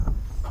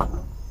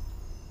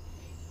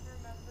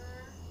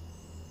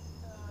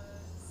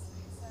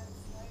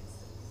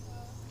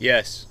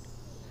Yes.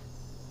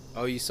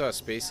 Oh, you saw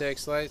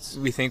SpaceX lights?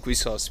 We think we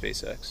saw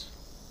SpaceX.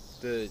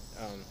 The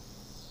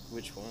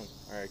which one?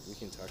 All right, we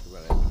can talk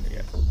about it.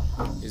 Yeah.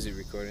 Is it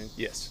recording?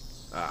 Yes.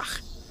 Ah.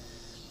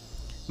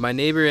 My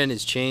neighbor and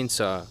his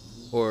chainsaw,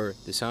 or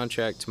the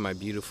soundtrack to my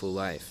beautiful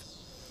life.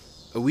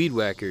 A weed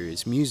whacker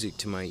is music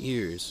to my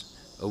ears.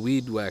 A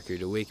weed whacker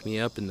to wake me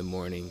up in the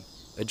morning.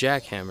 A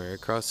jackhammer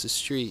across the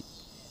street.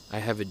 I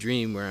have a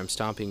dream where I'm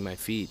stomping my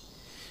feet.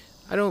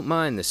 I don't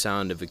mind the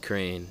sound of a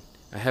crane.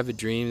 I have a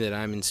dream that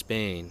I'm in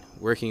Spain,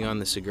 working on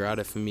the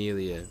Sagrada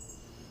Familia.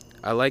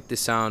 I like the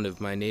sound of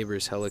my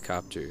neighbor's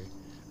helicopter.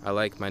 I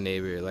like my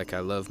neighbor like I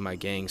love my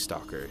gang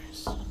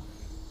stalkers.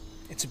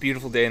 It's a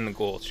beautiful day in the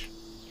Gulch.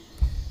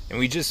 And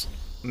we just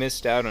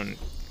missed out on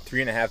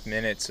 3.5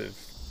 minutes of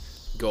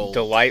Gold.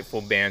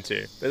 delightful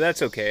banter. But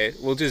that's okay.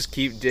 We'll just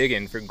keep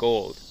digging for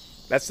gold.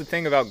 That's the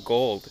thing about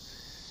gold,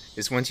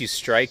 is once you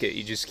strike it,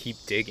 you just keep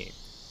digging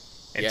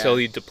until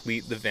you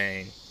deplete the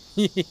vein.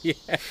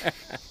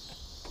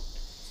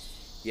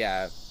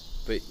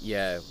 But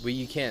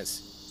you can't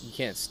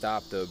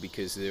stop though,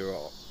 because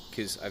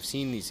I've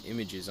seen these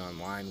images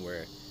online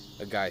where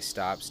a guy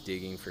stops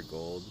digging for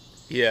gold.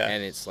 Yeah.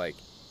 And it's like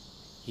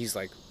he's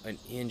like an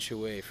inch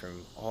away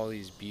from all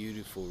these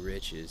beautiful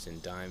riches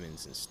and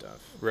diamonds and stuff.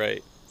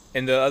 Right.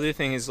 And the other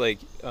thing is, like,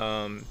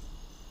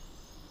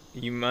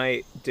 you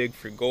might dig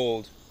for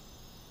gold,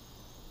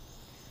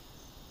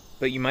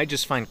 but you might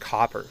just find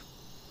copper.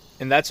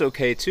 And that's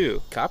okay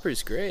too.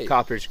 Copper's great.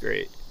 Copper's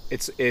great.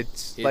 It's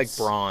like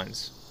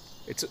bronze.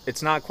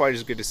 It's not quite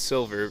as good as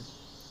silver,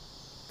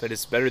 but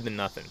it's better than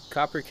nothing.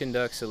 Copper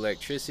conducts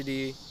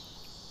electricity.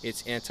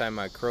 It's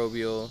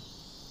antimicrobial.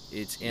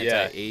 It's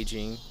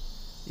anti-aging.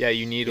 Yeah,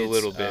 you need a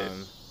little bit.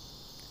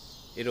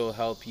 It'll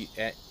help you.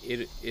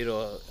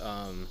 It'll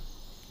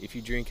if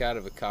you drink out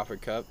of a copper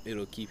cup,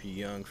 it'll keep you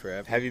young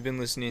forever. Have you been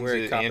listening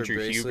to Andrew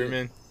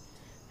Huberman?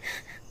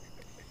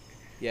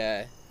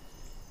 Yeah.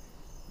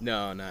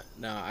 No.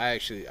 I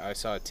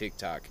saw a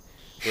TikTok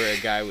where a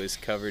guy was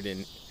covered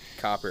in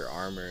copper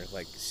armor,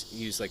 like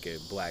he was like a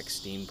black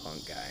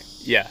steampunk guy.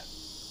 Yeah.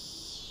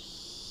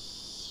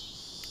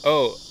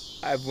 Oh,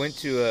 I went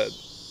to a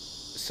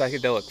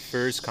Psychedelic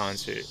Furs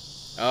concert.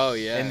 Oh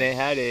yeah. And they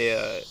had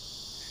a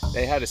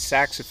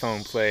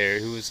saxophone player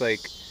who was like,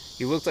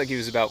 he looked like he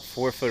was about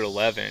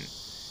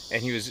 4'11",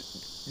 and he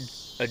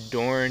was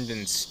adorned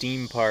in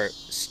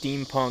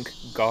steampunk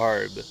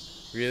garb.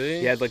 Really?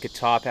 He had like a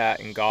top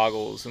hat and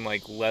goggles and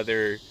like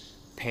leather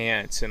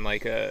pants and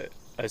like a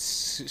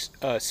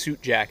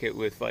suit jacket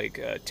with like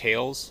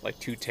tails, like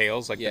two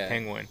tails, like the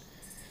penguin.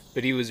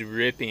 But he was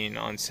ripping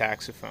on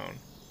saxophone.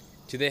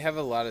 Do they have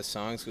a lot of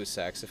songs with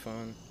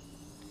saxophone?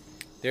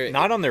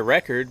 Not on their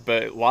record,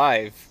 but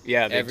live,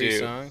 yeah, they do. Every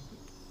song?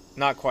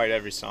 Not quite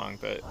every song,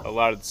 but a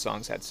lot of the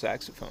songs had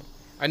saxophone.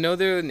 I know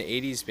they're an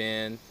 80s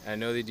band. I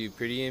know they do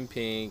Pretty in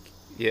Pink.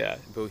 Yeah.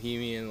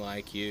 Bohemian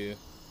Like You.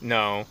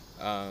 No.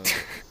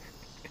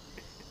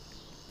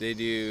 They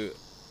do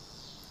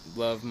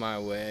Love My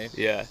Way.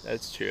 Yeah,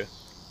 that's true.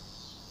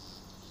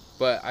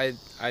 But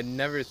I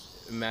never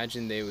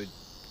imagined they would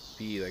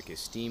be like a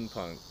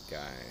steampunk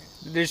guy.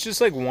 There's just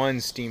like one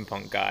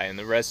steampunk guy, and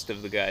the rest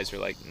of the guys are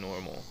like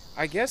normal.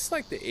 I guess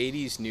like the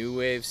 80s new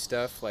wave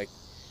stuff, like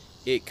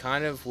it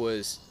kind of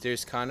was,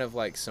 there's kind of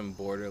like some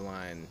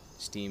borderline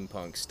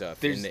steampunk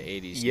stuff in the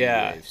 80s new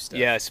wave stuff.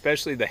 Yeah,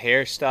 especially the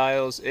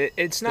hairstyles.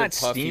 It's not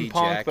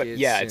steampunk, but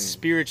yeah, it's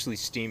spiritually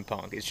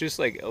steampunk. It's just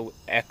like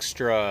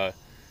extra,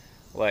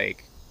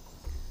 like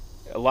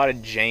a lot of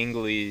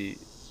jangly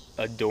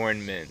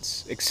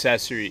adornments,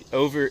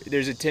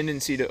 there's a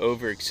tendency to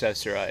over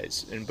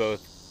accessorize in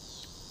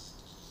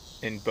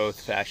both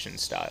fashion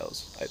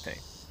styles, I think.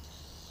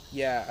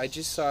 Yeah, I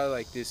just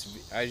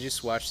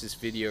watched this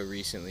video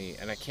recently,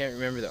 and I can't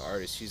remember the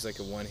artist. She's like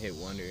a one-hit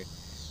wonder,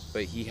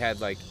 but he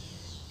had like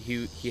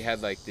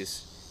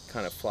this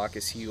kind of flock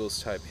of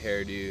seagulls type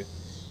hairdo,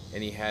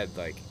 and he had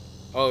like,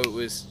 it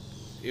was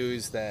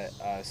that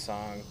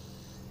song,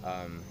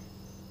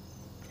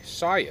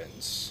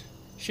 Science.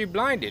 She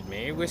blinded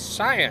me with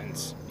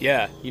science.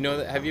 Yeah. You know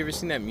that? Have you ever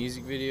seen that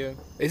music video?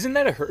 Isn't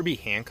that a Herbie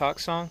Hancock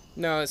song?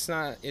 No, it's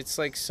not. It's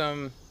like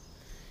some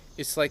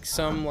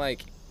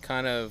like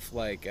kind of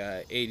like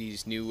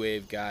 80s new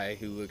wave guy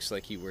who looks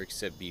like he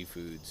works at B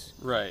Foods.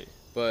 Right.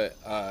 But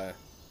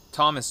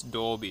Thomas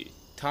Dolby.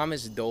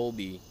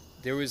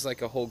 There was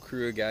like a whole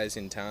crew of guys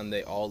in town.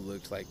 They all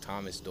looked like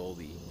Thomas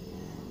Dolby.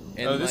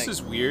 And this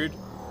is weird.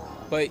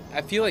 But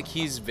I feel like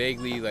he's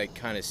vaguely like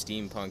kind of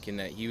steampunk in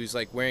that he was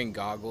like wearing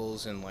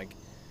goggles and like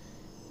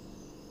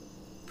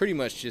pretty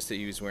much just that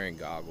he was wearing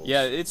goggles.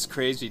 Yeah, it's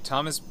crazy.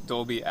 Thomas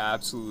Dolby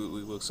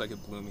absolutely looks like a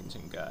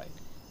Bloomington guy.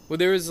 Well,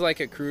 there was like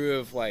a crew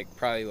of like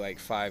probably like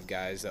 5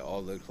 guys that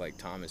all looked like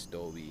Thomas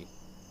Dolby,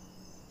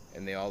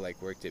 and they all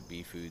like worked at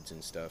B Foods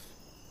and stuff.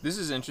 This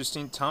is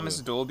interesting.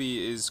 Thomas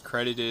Dolby is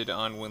credited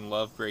on When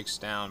Love Breaks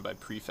Down by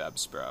Prefab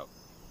Sprout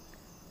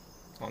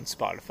on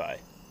Spotify.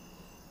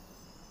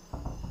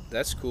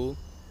 That's cool.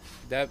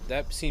 That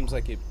seems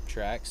like it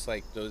tracks.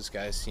 Like those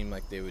guys seem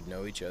like they would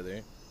know each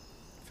other,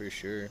 for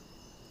sure.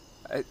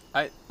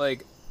 I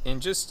like, in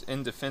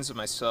defense of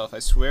myself, I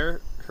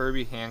swear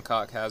Herbie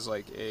Hancock has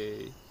like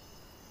a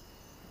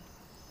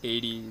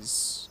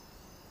 80s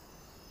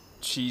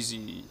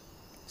cheesy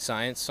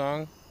science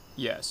song.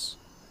 Yes.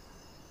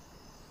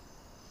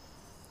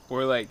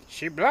 Or like,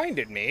 she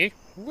blinded me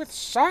with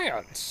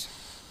science.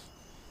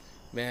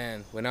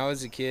 Man, when I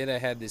was a kid, I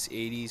had this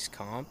 80s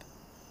comp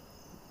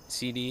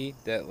CD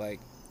that like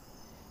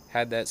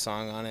had that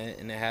song on it,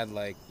 and it had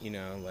like,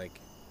 like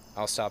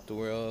I'll Stop the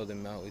World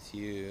and Melt with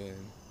You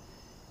and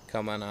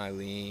Come on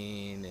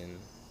Eileen, and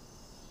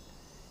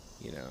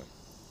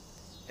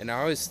and I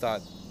always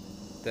thought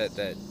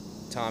that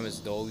Thomas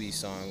Dolby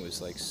song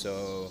was like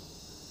so,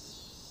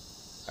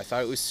 I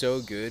thought it was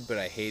so good, but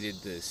I hated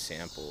the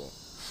sample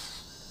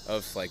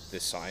of like the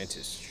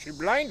scientist. She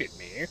blinded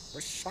me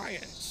with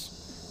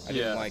science. I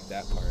didn't like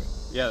that part.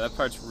 Yeah, that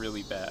part's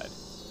really bad.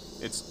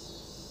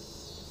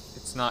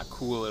 It's not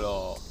cool at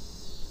all.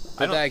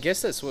 But I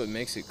guess that's what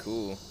makes it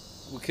cool.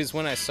 Because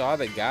when I saw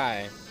the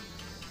guy,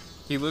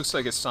 he looks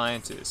like a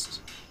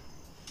scientist.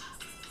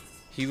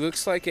 He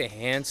looks like a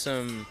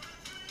handsome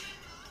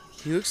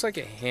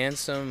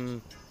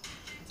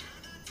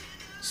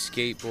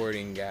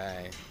skateboarding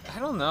guy. I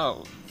don't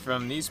know.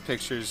 From these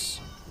pictures,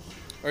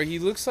 or he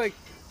looks like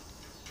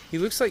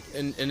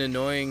an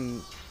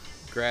annoying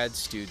grad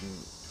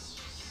student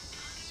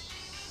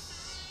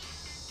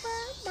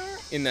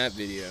in that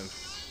video.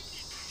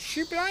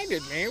 She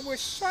blinded me with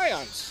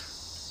science.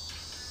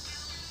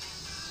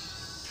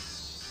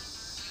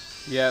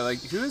 Yeah,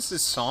 like, who is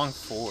this song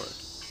for?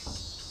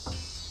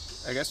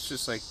 I guess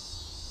just like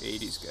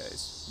 80s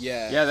guys.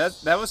 Yeah,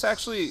 that was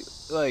actually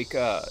like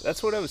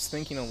that's what I was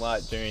thinking a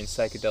lot during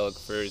Psychedelic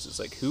Furs. It's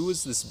like, who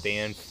was this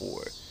band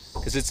for?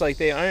 Because it's like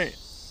they aren't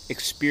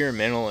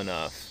experimental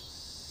enough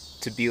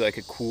to be like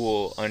a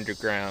cool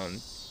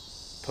underground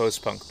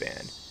post-punk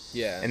band.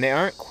 Yeah. And they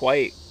aren't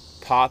quite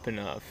pop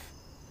enough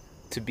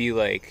to be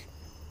like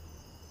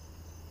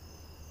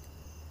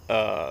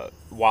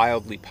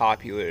wildly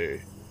popular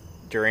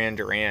Duran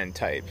Duran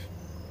type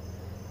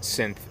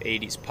synth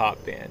 80s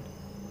pop band.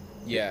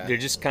 Yeah. They're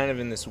just kind of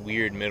in this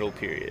weird middle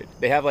period.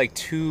 They have like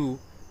two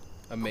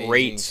amazing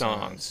great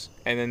songs,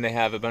 and then they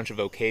have a bunch of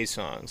okay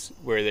songs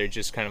where they're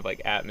just kind of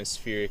like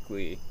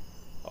atmospherically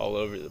all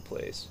over the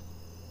place.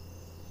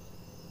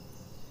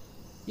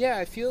 Yeah,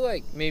 I feel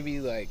like maybe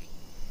like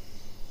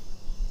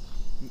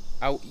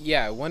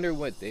I wonder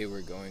what they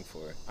were going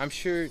for. I'm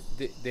sure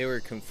they were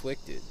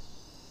conflicted.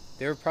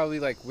 They were probably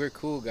like, we're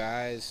cool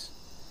guys,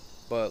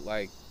 but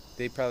like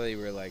they probably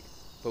were like,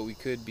 but we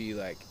could be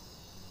like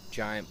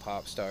giant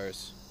pop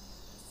stars,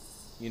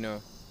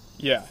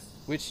 Yeah.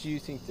 Which do you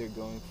think they're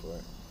going for?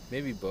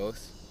 Maybe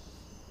both.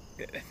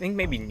 I think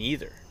maybe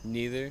neither.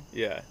 Neither?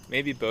 Yeah,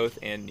 maybe both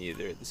and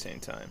neither at the same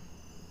time.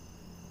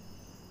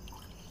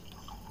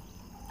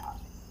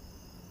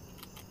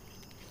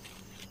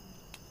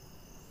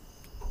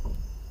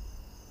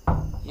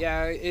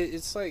 Yeah,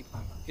 it's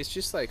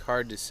just like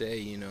hard to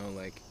say,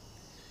 like,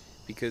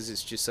 because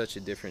it's just such a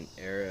different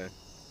era.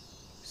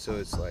 So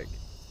it's like,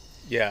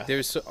 yeah,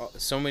 there's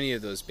so many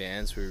of those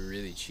bands were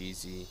really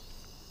cheesy,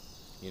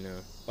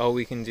 All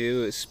we can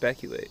do is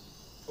speculate,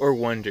 or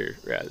wonder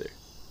rather.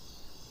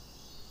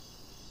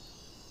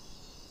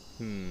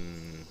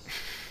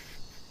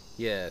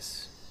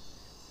 Yes.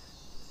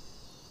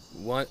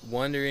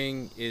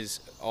 Wondering is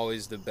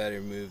always the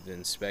better move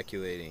than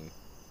speculating,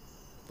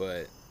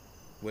 but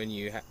when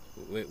you're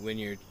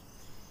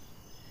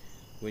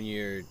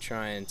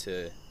trying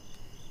to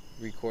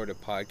record a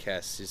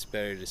podcast, it's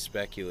better to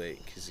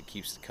speculate because it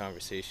keeps the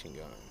conversation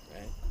going,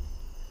 right?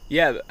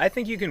 Yeah, I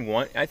think you can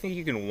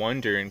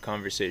wonder in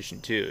conversation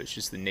too. It's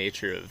just the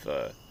nature of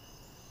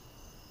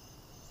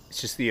it's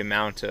just the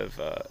amount of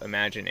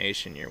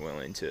imagination you're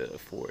willing to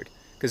afford.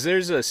 Because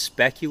there's a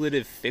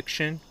speculative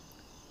fiction,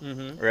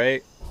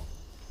 right?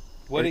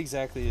 What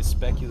exactly is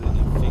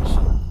speculative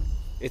fiction?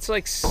 It's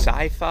like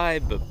sci-fi,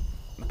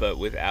 but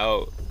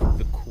without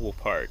the cool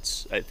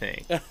parts, I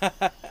think.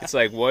 It's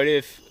like, what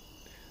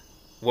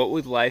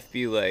would life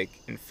be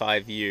like in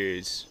 5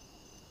 years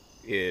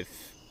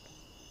if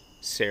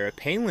Sarah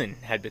Palin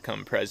had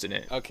become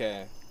president?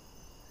 Okay.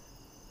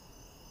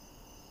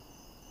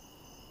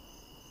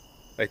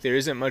 Like, there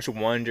isn't much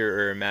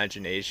wonder or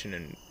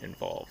imagination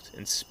involved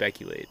in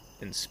speculative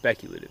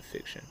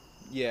fiction.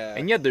 Yeah.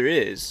 And yet there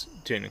is,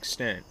 to an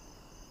extent.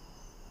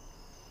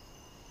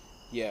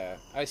 Yeah,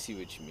 I see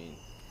what you mean.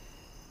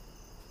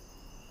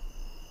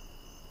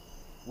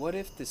 What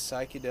if the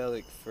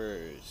Psychedelic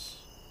Furs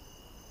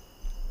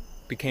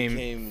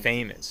became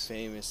famous?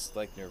 Famous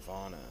like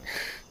Nirvana.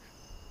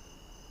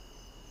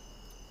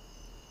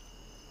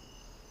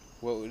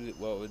 What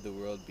would the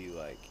world be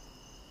like?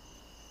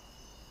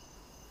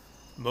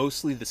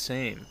 Mostly the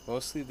same.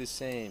 Mostly the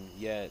same,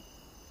 yet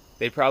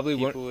they probably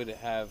people would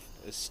have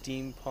a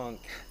steampunk.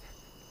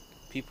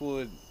 People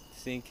would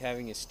think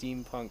having a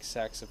steampunk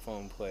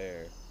saxophone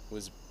player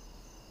was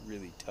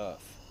really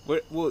tough.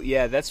 Well,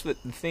 yeah, that's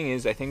what the thing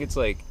is. I think it's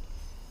like,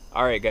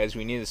 all right, guys,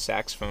 we need a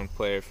saxophone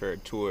player for a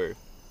tour.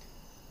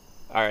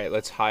 All right,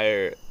 let's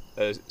hire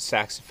a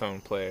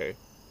saxophone player.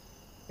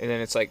 And then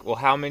it's like, well,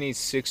 how many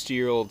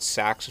 60-year-old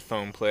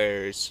saxophone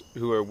players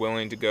who are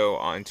willing to go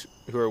on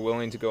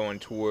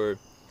tour,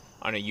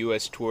 on a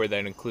U.S. tour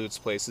that includes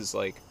places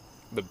like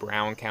the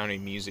Brown County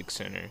Music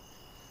Center?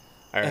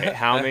 All right,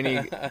 how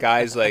many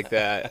guys like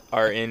that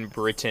are in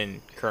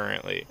Britain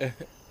currently?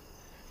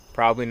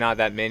 Probably not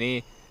that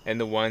many, and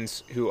the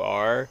ones who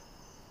are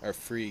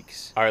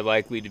freaks. Are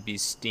likely to be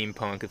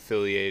steampunk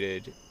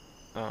affiliated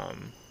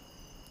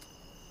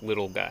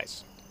little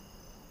guys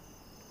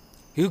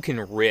who can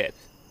rip.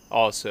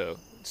 Also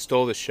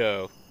stole the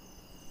show.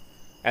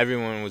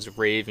 Everyone was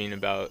raving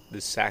about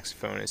this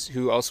saxophonist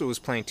who also was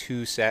playing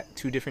two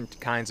different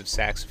kinds of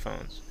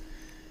saxophones.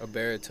 A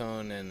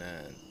baritone and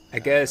I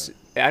guess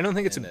I don't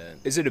think it's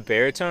is it a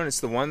baritone? It's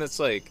the one that's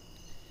like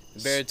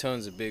the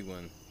baritone's a big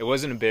one. It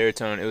wasn't a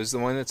baritone. It was the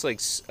one that's like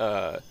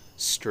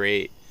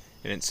straight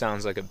and it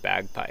sounds like a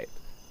bagpipe.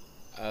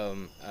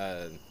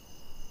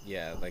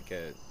 Yeah, like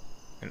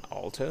an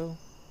alto?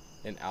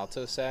 An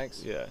alto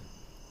sax? Yeah.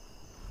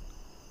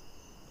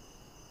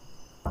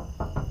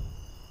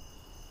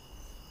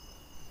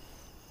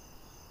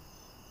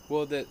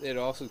 Well, it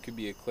also could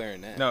be a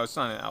clarinet. No, it's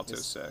not an alto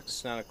sax.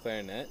 It's not a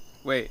clarinet?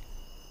 Wait.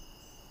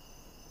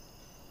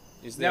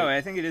 No,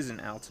 I think it is an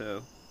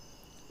alto.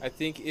 I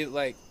think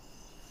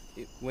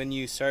when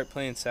you start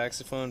playing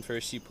saxophone,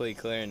 first you play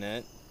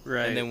clarinet.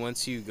 Right. And then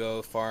once you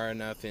go far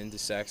enough into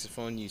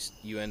saxophone,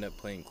 you end up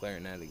playing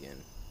clarinet again.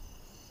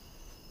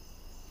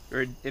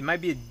 Or it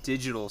might be a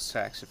digital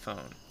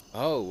saxophone.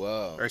 Oh,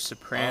 whoa. Or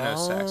soprano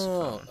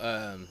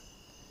saxophone.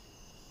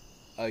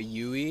 A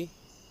UE?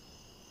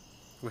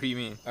 What do you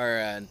mean? Or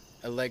an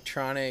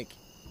electronic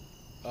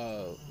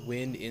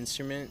wind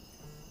instrument?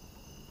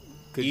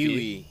 Could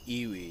be.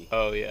 Iwi.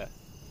 Oh, yeah.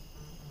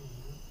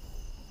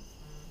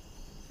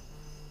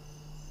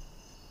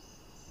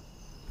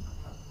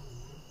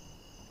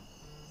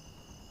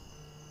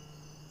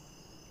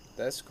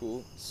 That's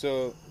cool.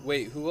 So,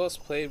 wait, who else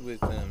played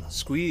with them?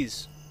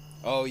 Squeeze.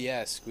 Oh,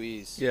 yeah,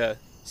 Squeeze. Yeah.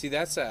 See,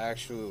 that's the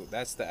actual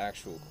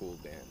cool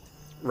band.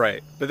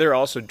 Right. But they're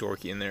also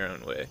dorky in their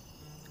own way.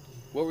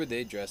 What were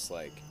they dressed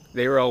like?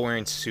 They were all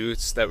wearing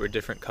suits that were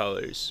different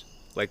colors,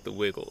 like the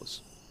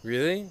Wiggles.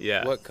 Really?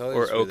 Yeah. What colors or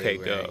were OK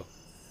they Go.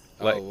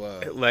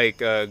 Wearing? Like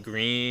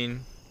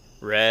green,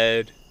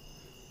 red,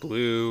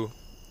 blue,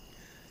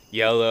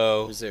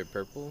 yellow. Was there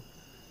purple?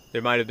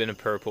 There might have been a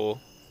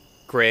purple.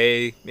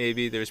 Gray,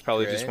 maybe. There was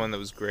probably Gray? just one that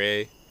was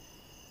gray.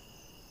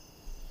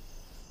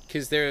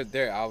 Because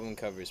their album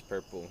cover's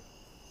purple.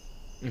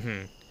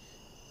 Mm-hmm.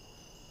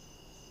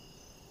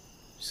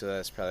 So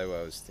that's probably what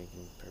I was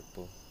thinking,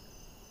 purple.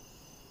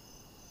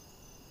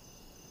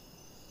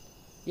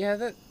 Yeah,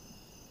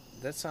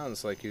 that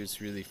sounds like it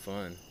was really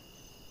fun.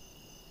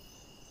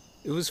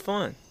 It was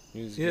fun.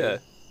 It was Yeah.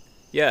 good.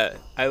 Yeah,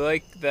 I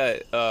like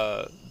that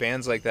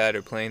bands like that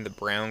are playing the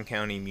Brown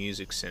County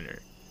Music Center.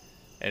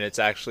 And it's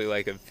actually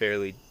like a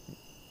fairly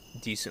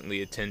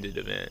decently attended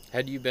event.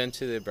 Had you been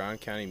to the Brown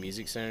County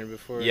Music Center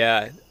before?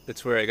 Yeah,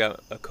 that's where I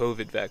got a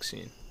COVID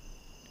vaccine.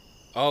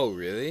 Oh,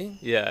 really?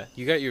 Yeah.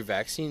 You got your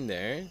vaccine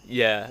there?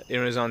 Yeah, it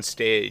was on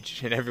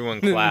stage and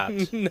everyone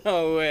clapped.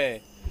 No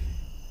way.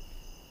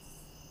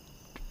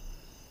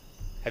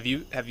 Have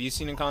you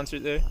seen a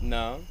concert there?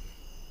 No.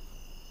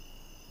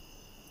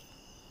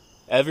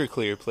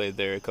 Everclear played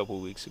there a couple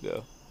weeks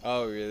ago.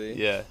 Oh, really?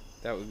 Yeah.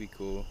 That would be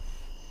cool.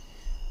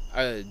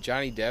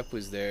 Johnny Depp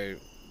was there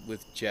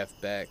with Jeff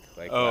Beck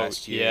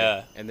last year.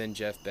 Yeah. And then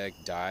Jeff Beck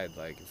died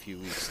a few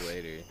weeks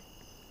later.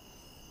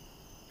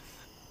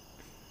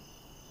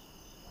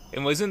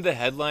 And wasn't the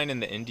headline in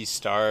the Indie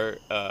Star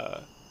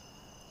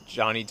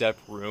Johnny Depp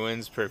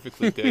ruins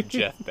perfectly good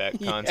Jeff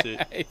Beck concert?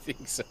 Yeah, I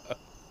think so.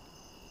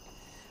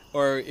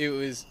 Or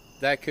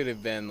that could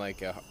have been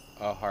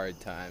a Hard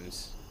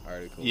Times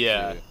article.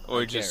 Yeah, too.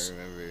 or I just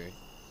can't remember.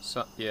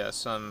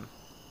 Some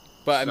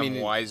But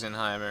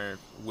Weisenheimer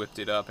whipped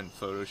it up in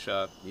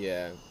Photoshop.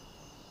 Yeah.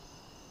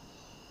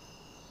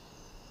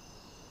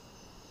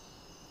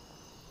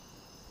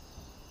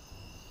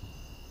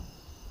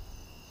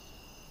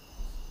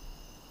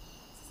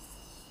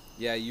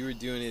 Yeah, you were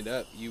doing it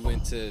up. You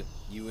went to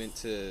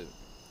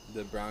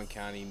the Brown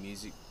County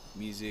Music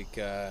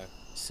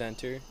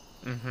Center.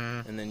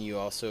 Mm-hmm. And then you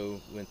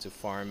also went to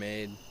Farm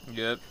Aid.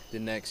 Yep. The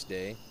next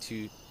day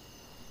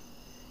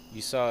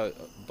you saw a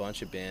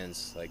bunch of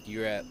bands.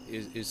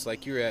 It's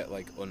like you were at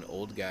an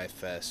old guy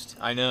fest.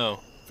 I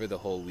know. For the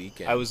whole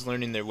weekend. I was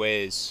learning their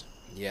ways.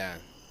 Yeah.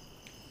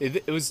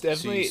 It was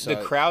definitely the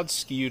crowd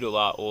skewed a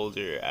lot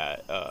older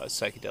at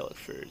Psychedelic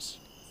Furs.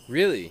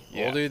 Really?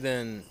 Yeah.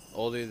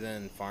 Older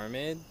than Farm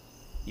Aid?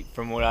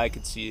 From what I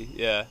could see,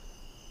 yeah.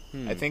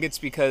 I think it's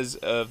because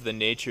of the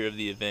nature of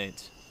the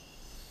event.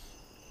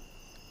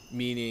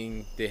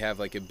 Meaning they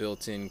have a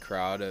built-in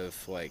crowd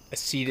of a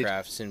seated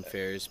crafts and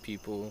fairs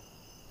people,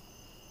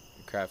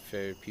 craft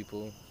fair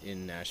people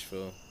in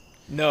Nashville.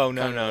 No.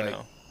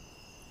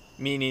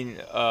 Meaning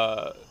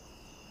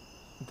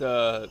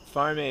the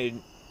Farm Aid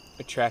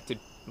attracted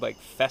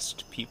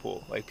fest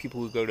people,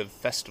 people who go to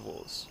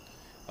festivals,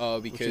 Oh,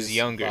 because which is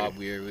younger. Bob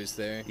Weir was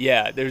there.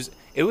 Yeah,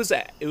 it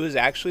was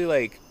actually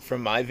like,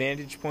 from my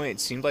vantage point, it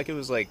seemed like it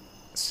was like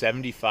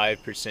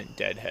 75%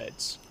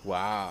 Deadheads.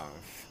 Wow.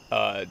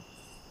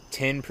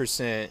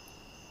 10%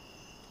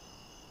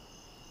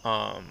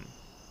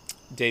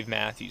 Dave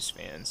Matthews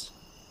fans.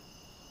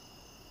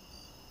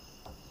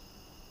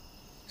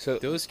 So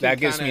that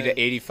gives me to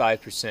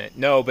 85%.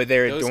 No, but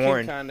they're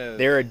adorned.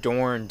 They're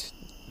adorned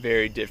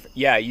very different.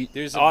 Yeah,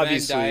 there's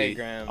obviously a Venn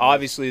diagram.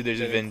 Obviously, there's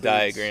a Venn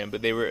diagram,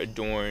 but they were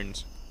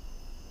adorned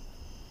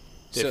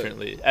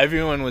differently. So,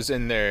 everyone was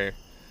in their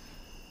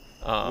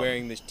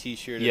wearing this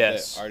T-shirt of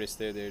the artist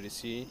they're there to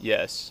see.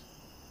 Yes,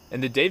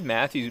 and the Dave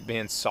Matthews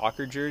Band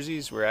soccer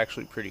jerseys were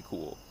actually pretty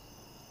cool.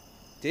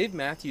 Dave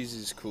Matthews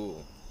is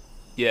cool.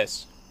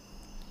 Yes.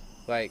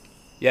 Like.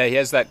 Yeah, he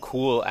has that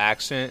cool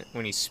accent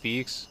when he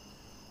speaks.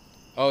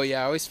 Oh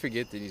yeah, I always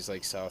forget that he's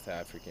like South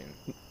African.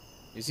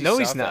 Is he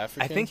he's not.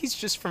 African? I think he's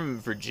just from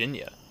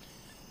Virginia.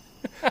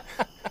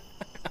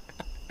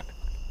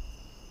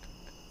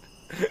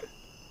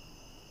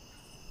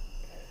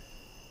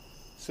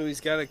 So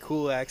he's got a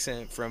cool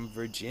accent from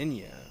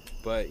Virginia,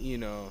 but you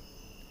know,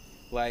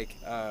 like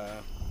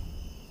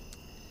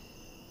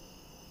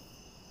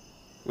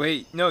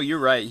Wait, no, you're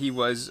right. He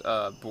was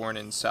born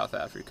in South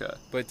Africa.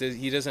 But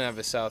he doesn't have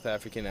a South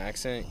African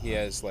accent. He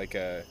has like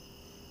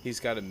he's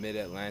got a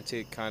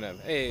mid-Atlantic kind of,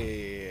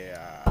 hey.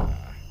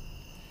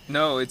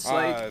 No, it's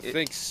like.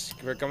 Thanks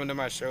for coming to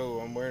my show.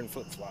 I'm wearing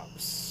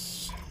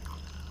flip-flops.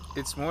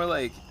 It's more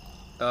like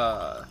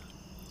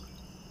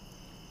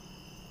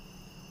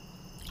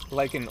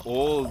an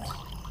old.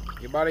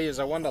 Your body is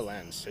a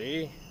wonderland,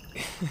 see?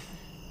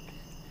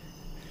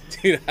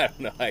 Dude, I don't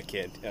know. I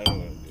don't know what I'm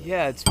doing.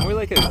 Yeah, it's more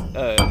like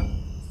a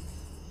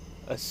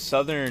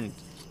Southern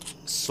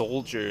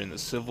soldier in the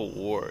Civil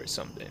War or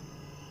something.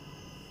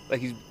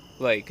 Like he's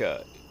like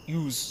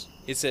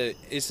It's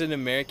an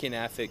American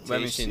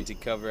affectation to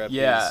cover up.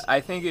 Yeah,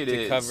 I think it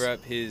is to cover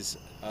up his.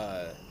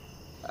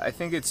 I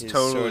think it's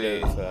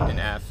totally sort of, an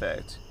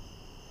affect.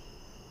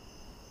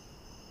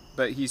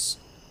 But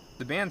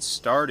the band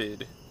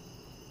started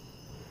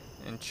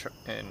in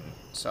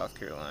South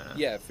Carolina.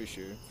 Yeah, for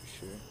sure.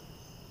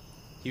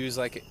 He was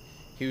like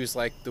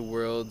the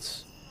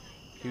world's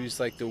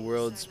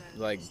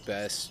like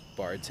best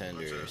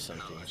bartender or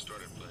something. I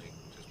started playing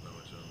just by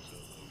myself, so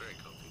I'm very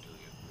comfy doing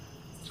it.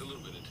 It's a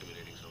little bit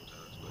intimidating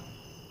sometimes, but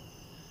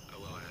I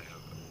have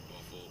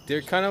awful.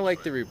 They're kind of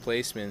like the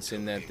Replacements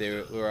in that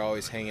they were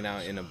always hanging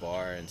out in a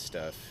bar and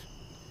stuff.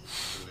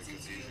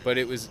 But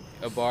it was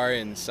a bar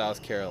in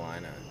South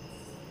Carolina.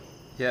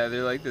 Yeah,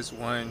 they're like this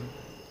one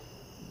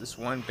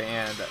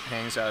band that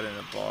hangs out in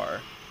a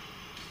bar.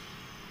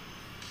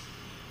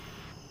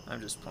 I'm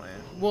just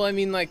playing. Well, I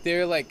mean, like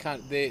they're like I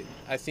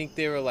think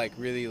they were like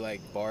really like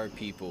bar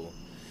people,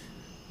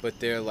 but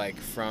they're like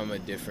from a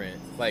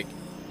different, like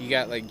you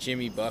got like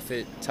Jimmy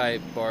Buffett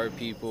type bar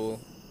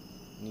people,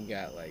 and you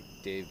got like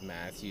Dave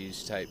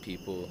Matthews type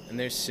people, and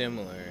they're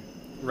similar,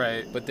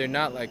 right? But they're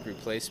not like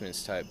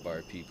Replacements type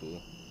bar people.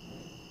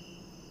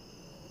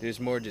 There's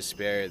more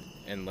despair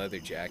and leather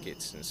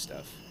jackets and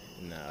stuff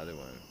in the other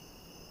one.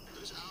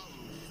 This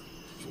album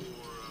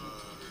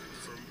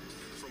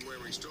from where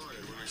we started,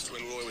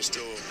 when Roy was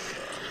still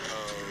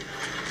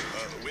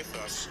with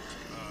us.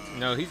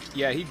 No,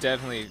 he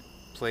definitely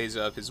plays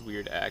up his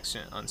weird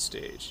accent on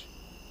stage.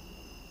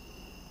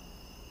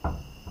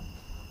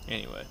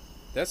 Anyway,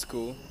 that's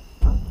cool.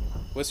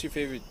 What's your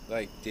favorite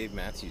like Dave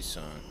Matthews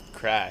song?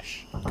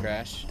 Crash.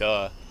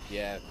 Duh.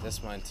 Yeah,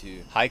 that's mine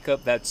too. Hike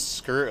up that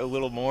skirt a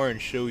little more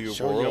and show your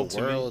world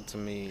to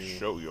me.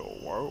 Show your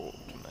world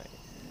to me.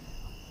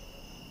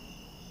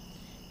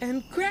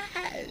 And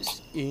crash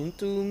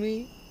into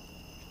me.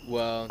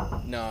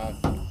 Well, no.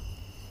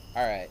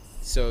 Alright,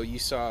 so you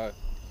saw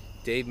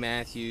Dave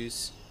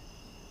Matthews.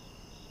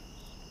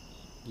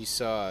 You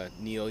saw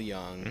Neil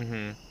Young.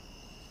 Mm-hmm.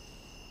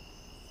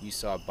 You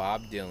saw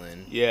Bob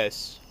Dylan.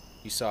 Yes.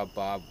 You saw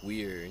Bob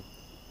Weir.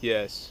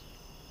 Yes.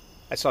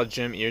 I saw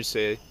Jim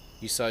Irsay.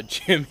 You saw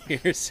Jim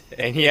Irsay.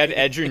 And he had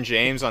Edgerrin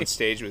James on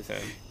stage with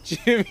him.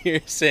 Jim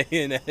Irsay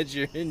and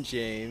Edgerrin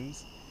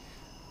James.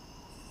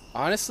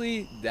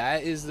 Honestly,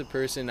 that is the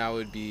person I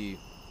would be,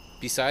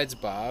 besides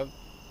Bob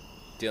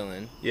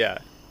Dylan. Yeah.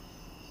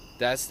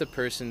 That's the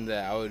person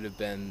that I would have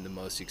been the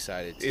most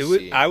excited to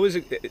see.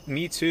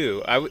 Me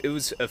too. It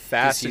was a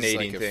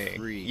fascinating thing.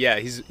 Freak. Yeah,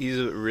 he's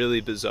a really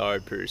bizarre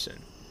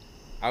person.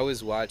 I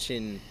was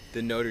watching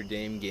the Notre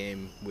Dame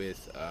game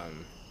with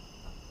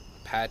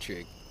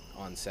Patrick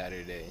on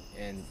Saturday,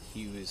 and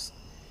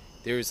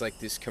there was like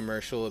this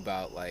commercial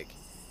about like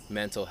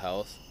mental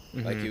health.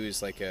 Mm-hmm. Like it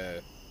was like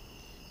a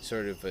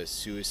sort of a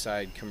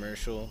suicide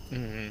commercial.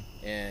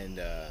 Mm-hmm. And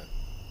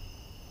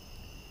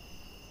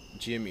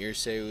Jim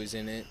Irsay was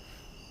in it.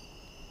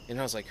 And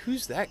I was like,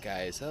 who's that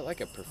guy? Is that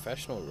like a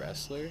professional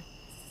wrestler?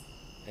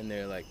 And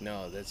they're like,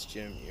 no, that's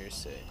Jim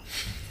Irsay.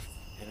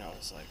 And I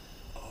was like,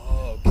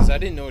 oh, because I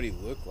didn't know what he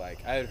looked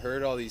like. I had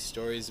heard all these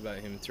stories about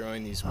him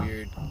throwing these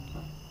weird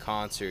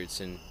concerts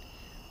and,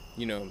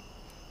 you know,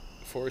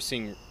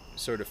 forcing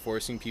sort of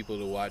forcing people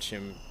to watch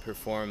him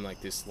perform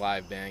like this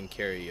live band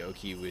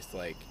karaoke with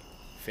like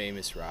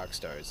famous rock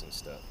stars and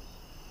stuff.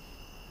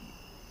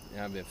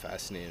 And I've been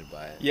fascinated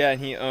by it. Yeah,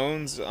 and he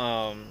owns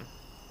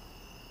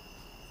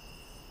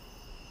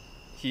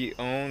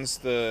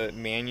the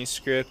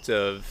manuscript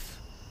of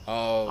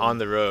On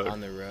the Road. On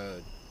the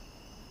Road.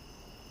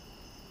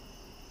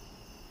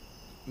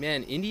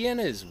 Man,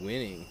 Indiana is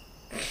winning.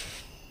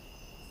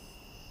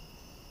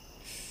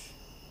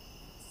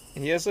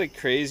 And he has like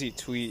crazy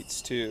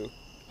tweets too.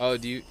 Oh,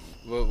 do you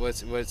what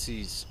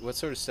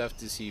sort of stuff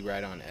does he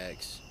write on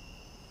X?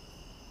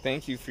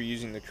 Thank you for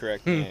using the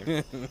correct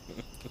name.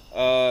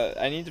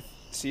 I need to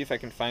see if I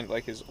can find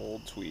like his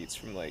old tweets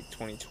from like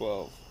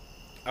 2012.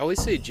 I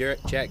always say Jack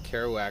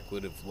Kerouac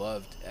would have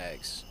loved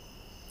X.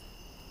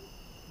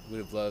 Would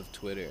have loved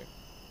Twitter.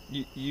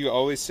 You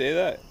always say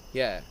that?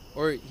 Yeah,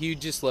 or he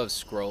just loves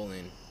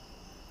scrolling.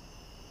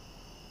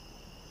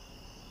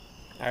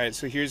 All right,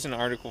 so here's an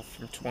article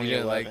from 2011.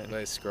 You like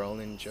my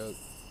scrolling joke?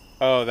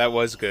 Oh, that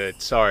was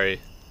good. Sorry.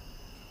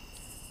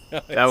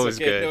 That was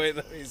okay. good. No, wait,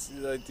 let me see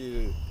that,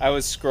 dude. I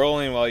was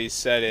scrolling while you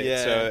said it,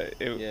 Yeah, so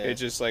it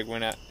just like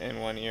went out in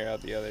one ear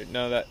out the other.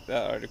 No, that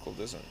article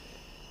doesn't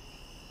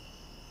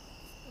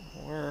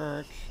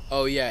work.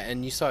 Oh yeah,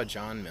 and you saw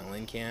John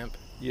Mellencamp?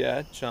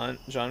 Yeah, John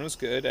was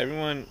good.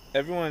 Everyone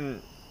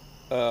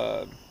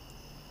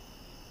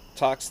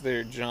talks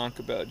their junk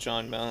about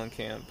John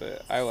Mellencamp,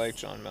 but I like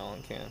John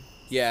Mellencamp.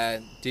 Yeah,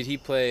 did he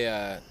play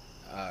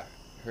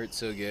Hurt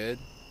So Good?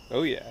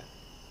 Oh yeah.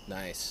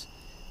 Nice.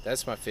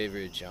 That's my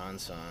favorite John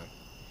song.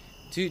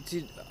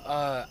 Dude,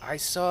 I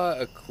saw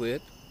a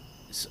clip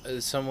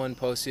someone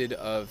posted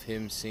of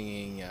him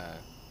singing,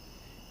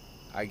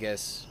 I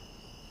guess,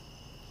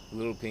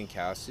 Little Pink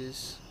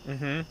Houses.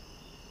 Mm-hmm.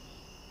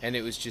 And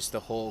it was just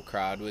the whole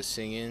crowd was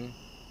singing.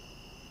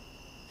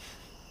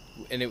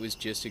 And it was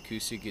just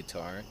acoustic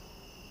guitar.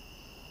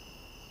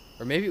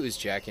 Or maybe it was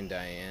Jack and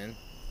Diane.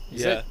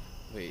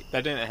 Wait.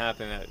 That didn't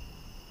happen at...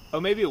 Oh,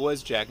 maybe it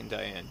was Jack and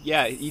Diane.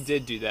 Yeah, he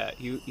did do that.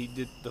 He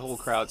did the whole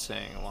crowd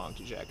sang along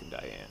to Jack and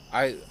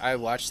Diane. I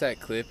watched that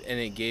clip and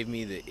it gave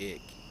me the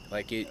ick.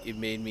 Like gave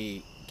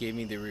me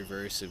the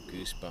reverse of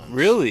goosebumps.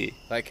 Really?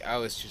 Like I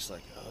was just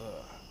like,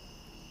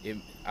 ugh.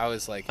 I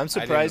was like, I'm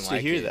surprised to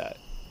like hear it. that.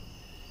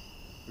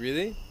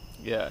 Really?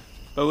 Yeah.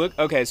 But look,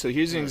 okay, so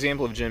here's an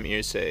example of Jim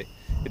Irsay.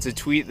 It's a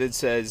tweet that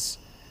says,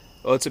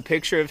 well, it's a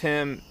picture of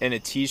him in a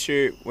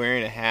t-shirt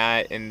wearing a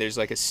hat, and there's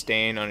like a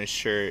stain on his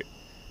shirt.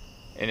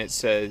 And it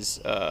says,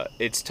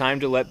 it's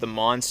time to let the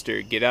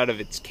monster get out of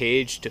its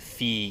cage to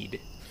feed.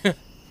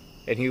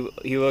 And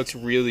he looks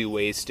really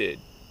wasted.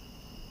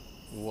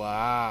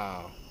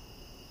 Wow.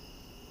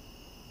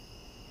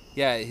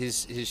 Yeah,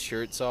 his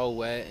shirt's all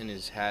wet and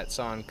his hat's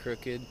on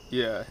crooked.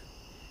 Yeah.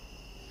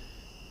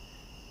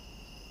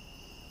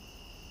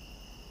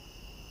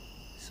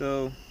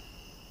 So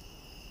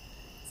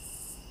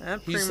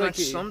that pretty much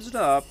sums it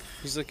up.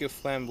 He's like a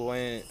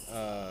flamboyant,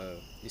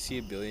 is he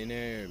a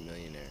billionaire or a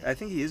millionaire? I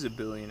think he is a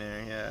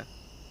billionaire, yeah.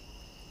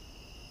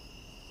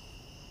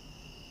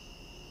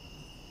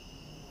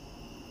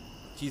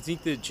 Do you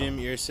think that Jim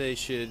Irsay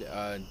should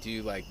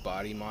do like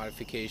body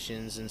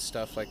modifications and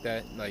stuff like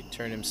that? Like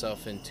turn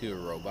himself into a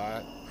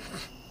robot?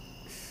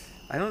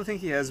 I don't think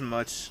he has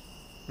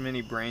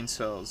many brain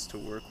cells to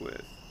work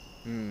with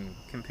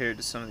compared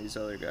to some of these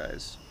other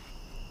guys.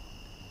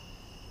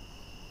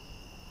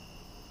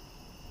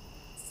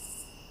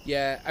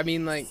 Yeah, I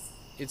mean, like,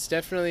 it's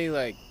definitely,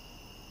 like,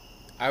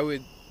 I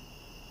would,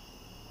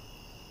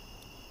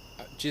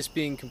 just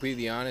being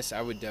completely honest,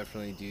 I would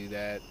definitely do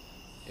that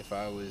if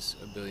I was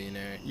a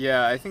billionaire.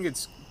 Yeah, I think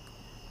it's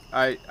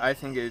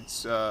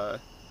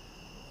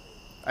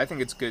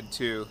good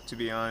too, to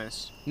be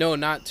honest. No,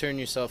 not turn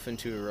yourself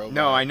into a robot.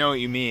 No, I know what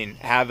you mean.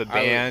 Have a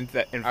band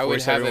and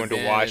force everyone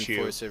to watch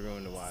you. Force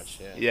everyone to watch,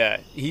 yeah. Yeah,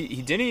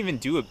 he didn't even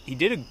he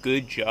did a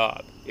good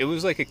job. It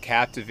was like a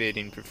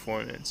captivating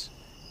performance.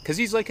 Because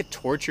he's like a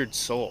tortured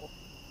soul.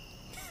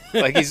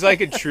 Like, he's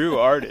like a true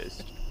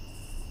artist.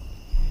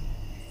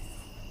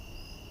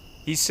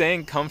 He's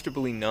saying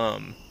comfortably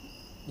numb.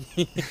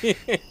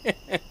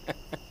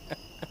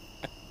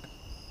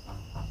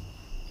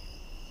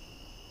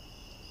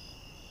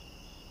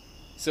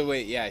 So,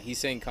 wait, yeah, he's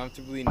saying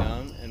comfortably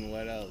numb, and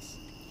what else?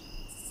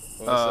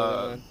 What was the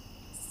other one?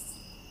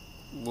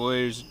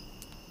 Lawyers,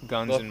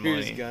 guns, and money.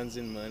 Lawyers, guns,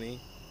 and money.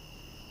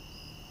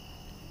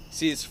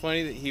 See, it's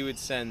funny that he would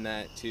send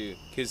that too,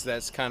 because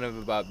that's kind of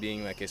about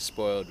being like a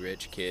spoiled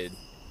rich kid,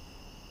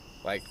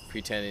 like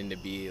pretending to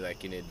be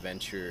like an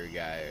adventurer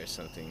guy or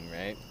something,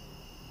 right?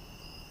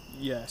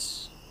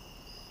 Yes.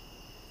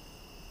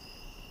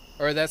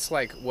 Or that's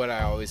like what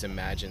I always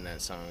imagine that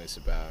song is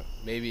about.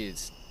 Maybe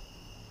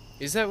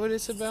is that what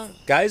it's about?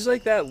 Guys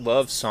like that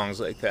love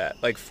songs like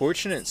that. Like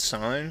Fortunate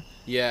Son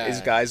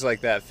is guys like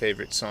that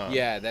favorite song.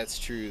 Yeah, that's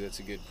true. That's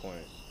a good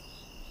point.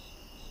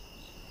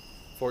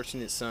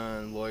 Fortunate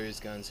Son, Lawyers,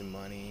 Guns, and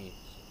Money.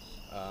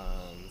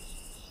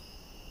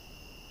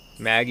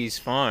 Maggie's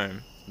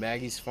Farm.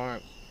 Maggie's Farm.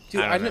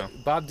 Dude, I know.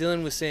 Bob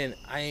Dylan was saying,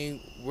 I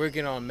ain't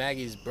working on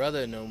Maggie's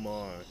brother no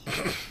more.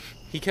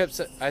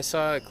 I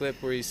saw a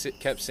clip where he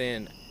kept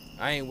saying,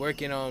 I ain't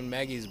working on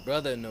Maggie's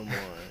brother no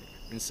more,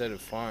 instead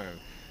of farm.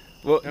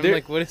 Well, I'm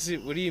like, what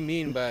do you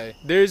mean by...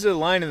 There's a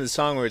line in the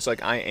song where it's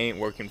like, I ain't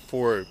working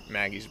for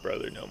Maggie's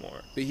brother no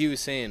more. But he was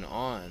saying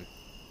on.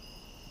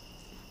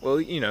 Well,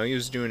 he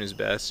was doing his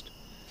best.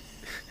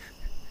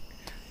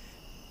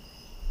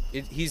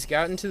 He's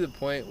gotten to the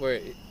point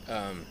where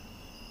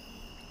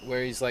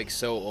he's like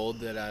so old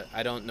that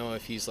I don't know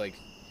if he's like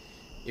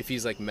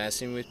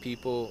messing with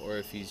people or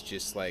if he's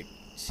just like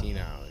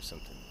senile or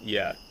something.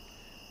 Yeah.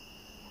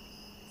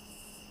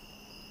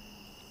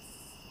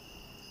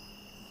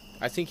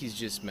 I think he's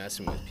just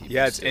messing with people.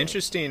 Yeah, it's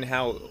interesting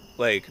how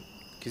like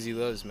because he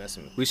loves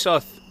messing with people. We saw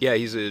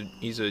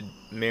he's a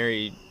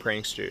married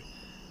prankster.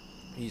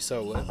 You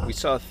saw what? We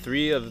saw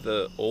 3 of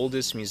the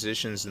oldest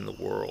musicians in the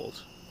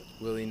world.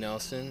 Willie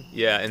Nelson?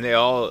 Yeah, and they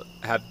all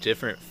have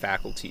different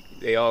faculty.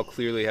 They all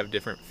clearly have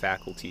different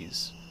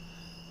faculties.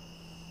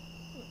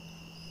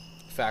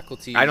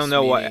 Faculties? I don't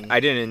know what...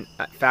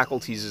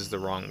 Faculties is the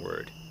wrong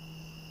word.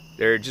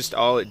 They're just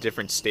all at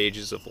different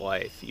stages of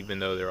life, even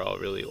though they're all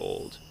really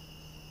old.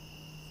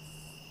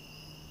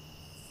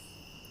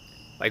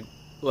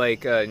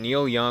 Like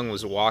Neil Young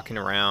was walking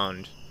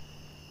around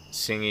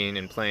singing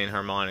and playing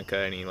harmonica,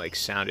 and he like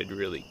sounded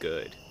really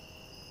good.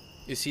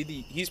 Is he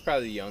he's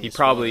probably the youngest? He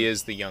probably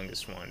is the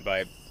youngest one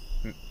by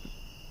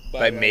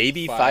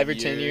maybe 5 or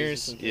 10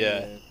 years.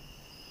 Yeah.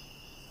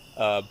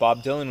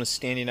 Bob Dylan was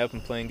standing up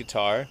and playing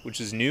guitar, which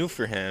is new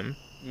for him.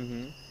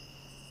 Mm-hmm.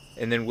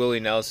 And then Willie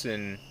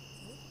Nelson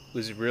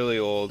was really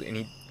old, and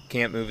he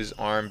can't move his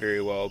arm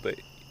very well, but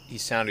he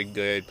sounded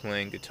good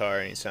playing guitar,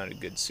 and he sounded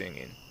good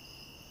singing.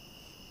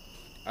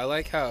 I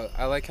like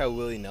how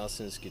Willie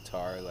Nelson's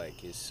guitar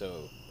like is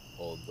so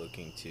old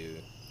looking too.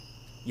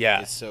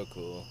 Yeah. It's so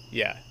cool.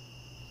 Yeah.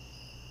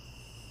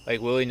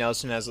 Like Willie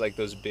Nelson has like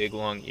those big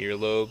long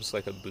earlobes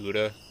like a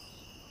Buddha.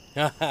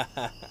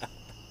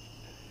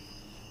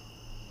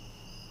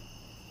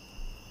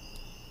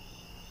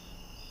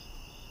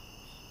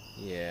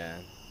 Yeah.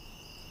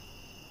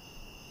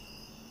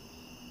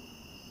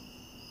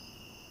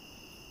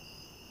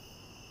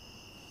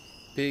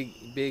 Big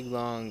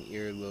long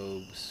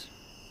earlobes.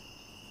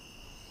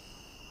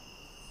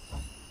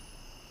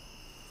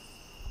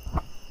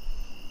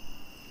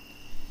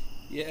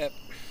 Yep.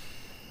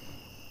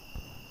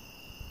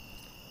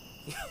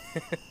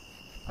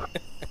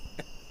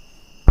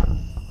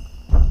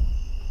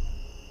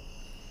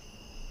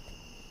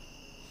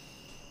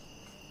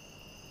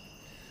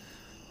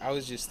 I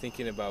was just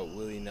thinking about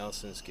Willie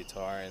Nelson's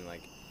guitar, and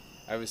like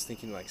I was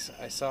thinking like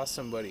I saw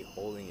somebody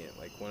holding it,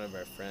 like one of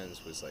our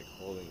friends was like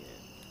holding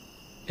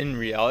it. In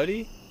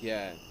reality?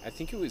 Yeah, I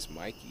think it was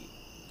Mikey.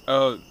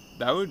 Oh,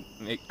 that would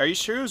make... Are you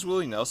sure it was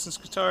Willie Nelson's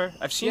guitar?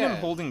 I've seen him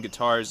holding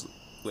guitars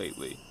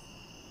lately.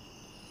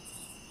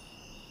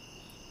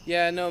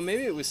 Yeah, no,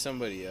 maybe it was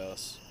somebody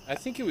else. I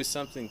think it was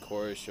something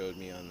Cora showed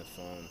me on the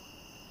phone.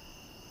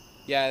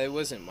 Yeah, it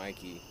wasn't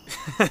Mikey.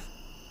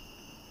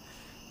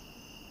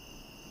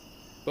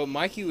 But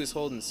Mikey was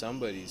holding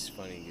somebody's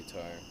funny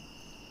guitar.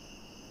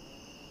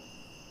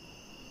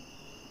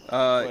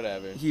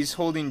 Whatever. He's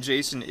holding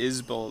Jason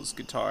Isbell's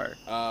guitar.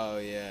 Oh,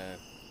 yeah.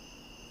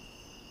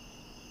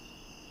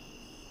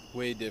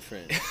 Way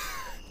different.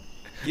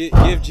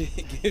 Give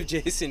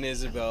Jason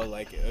Isbell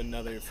like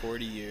another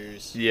 40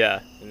 years.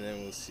 Yeah. And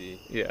then we'll see.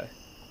 Yeah.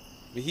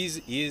 But he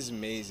is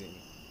amazing.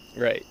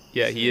 Right.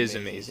 Yeah, he is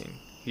amazing.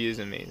 He is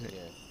amazing. Yeah.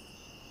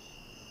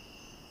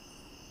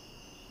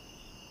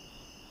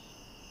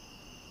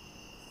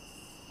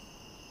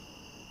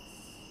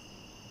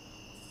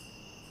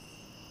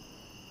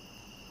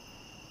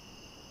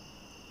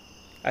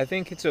 I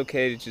think it's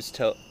okay to just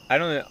tell... I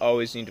don't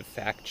always need to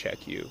fact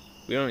check you.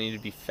 We don't need to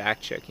be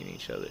fact checking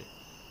each other.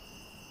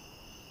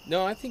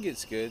 No, I think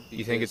it's good.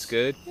 You think it's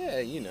good? Yeah,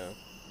 you know.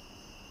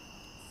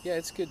 Yeah,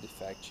 it's good to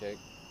fact check.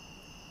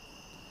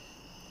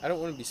 I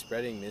don't want to be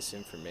spreading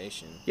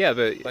misinformation. Yeah,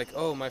 but... Like,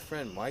 oh, my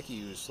friend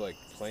Mikey was, like,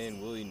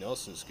 playing Willie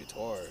Nelson's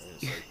guitar. And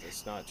it's like,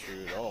 that's not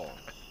true at all.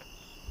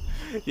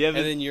 Yeah, but...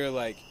 And then you're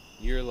like,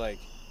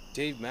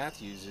 Dave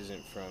Matthews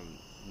isn't from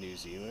New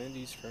Zealand.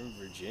 He's from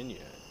Virginia.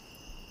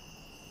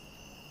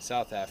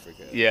 South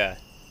Africa. Yeah.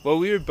 Well,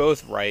 we were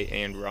both right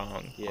and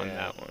wrong on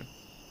that one.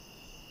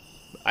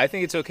 I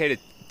think it's okay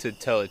to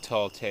tell a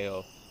tall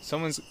tale.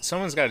 Someone's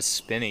got to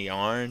spin a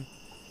yarn.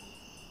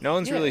 No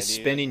one's really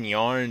spinning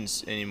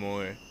yarns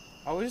anymore.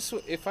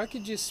 If I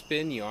could just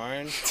spin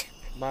yarn,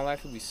 my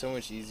life would be so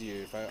much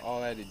easier. If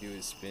all I had to do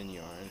is spin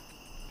yarn,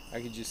 I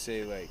could just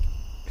say like,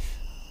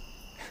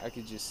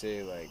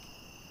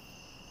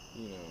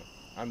 you know,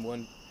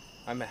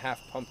 I'm a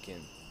half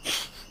pumpkin.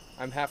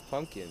 I'm half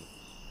pumpkin.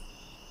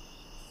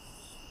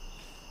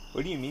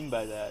 What do you mean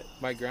by that?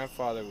 My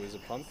grandfather was a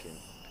pumpkin.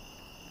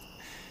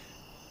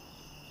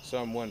 So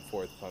I'm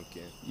 1/4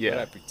 pumpkin. Yeah. But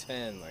I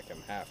pretend like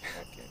I'm half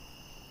pumpkin.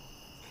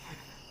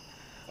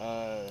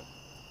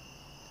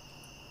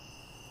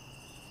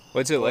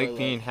 What's it like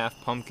being half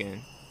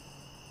pumpkin?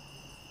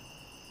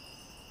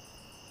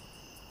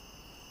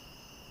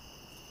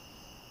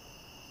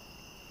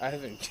 I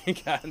haven't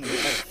gotten that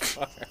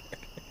far.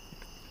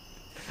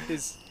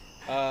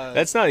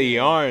 That's not a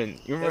yarn.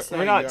 We're not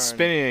yarn.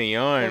 spinning a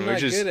yarn. I'm we're not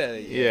just good at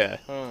it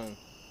yet. Yeah.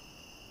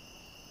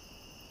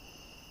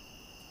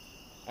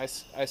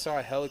 I saw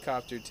a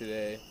helicopter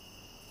today,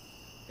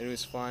 and it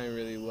was flying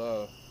really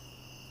low.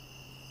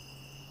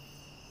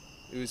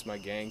 It was my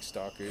gang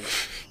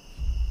stalkers.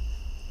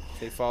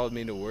 They followed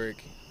me to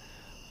work.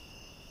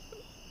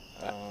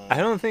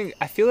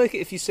 I feel like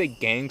if you say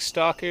gang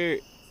stalker,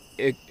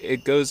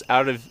 it goes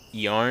out of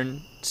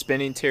yarn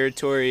spinning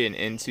territory and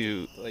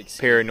into like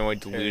paranoid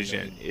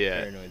delusion.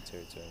 Paranoid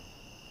territory.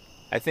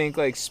 I think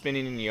like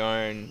spinning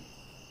yarn.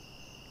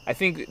 I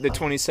think the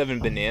 27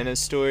 bananas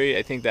story,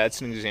 I think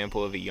that's an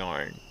example of a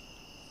yarn.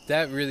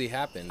 That really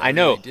happened. I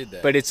know, really did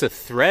that. But it's a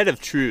thread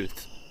of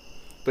truth.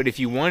 But if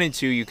you wanted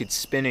to, you could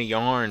spin a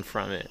yarn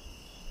from it.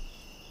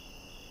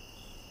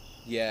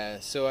 Yeah,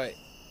 so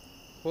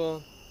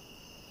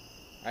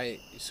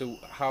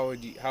how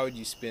would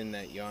you spin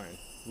that yarn?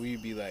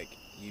 You'd be like,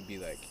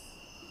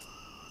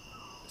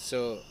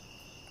 so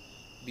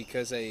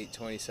because I ate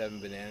 27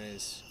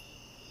 bananas,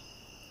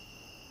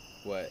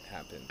 what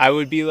happened?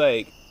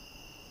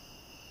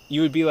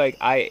 You would be like,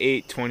 I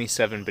ate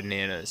 27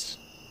 bananas.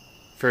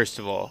 First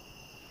of all,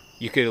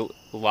 you could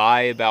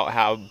lie about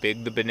how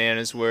big the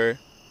bananas were.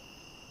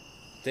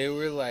 They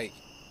were like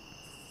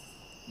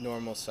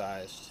normal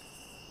sized.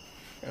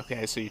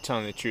 Okay, so you're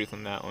telling the truth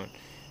on that one.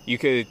 You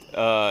could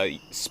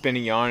spin a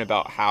yarn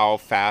about how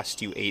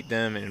fast you ate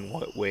them and in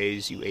what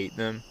ways you ate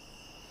them.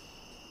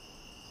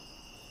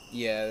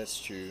 Yeah,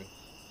 that's true.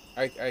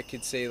 I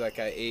could say like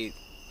I ate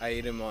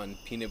them on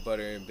peanut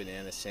butter and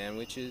banana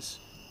sandwiches.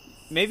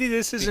 Maybe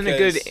this isn't a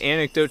good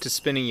anecdote to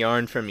spinning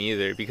yarn from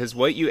either, because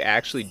what you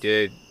actually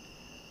did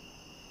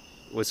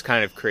was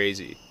kind of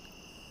crazy.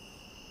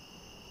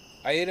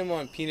 I ate them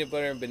on peanut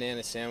butter and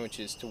banana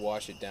sandwiches to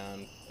wash it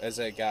down as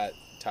I got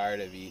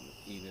tired of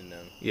eating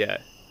them. Yeah.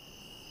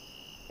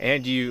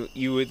 And you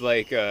would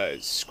like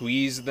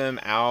squeeze them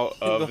out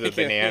of the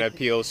banana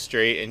peel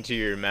straight into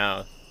your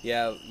mouth.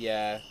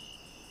 Yeah.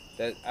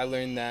 That I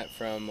learned that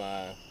from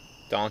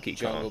Donkey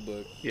Kong. Jungle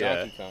Book. Yeah.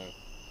 Donkey Kong.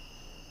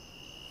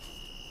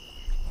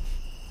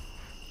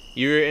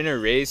 You were in a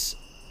race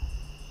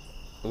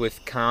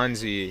with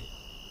Kanzi,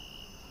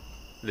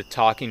 the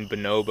talking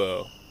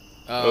bonobo,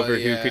 over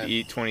who could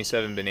eat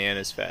 27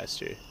 bananas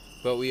faster.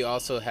 But we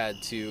also had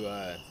to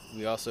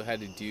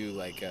do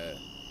like a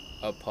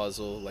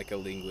puzzle, like a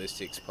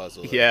linguistics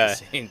puzzle at the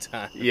same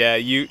time. Yeah,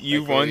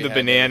 you like won the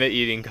banana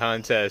eating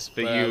contest,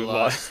 but you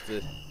lost.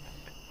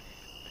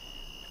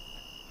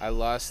 I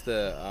lost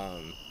the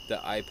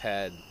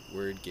iPad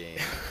word game.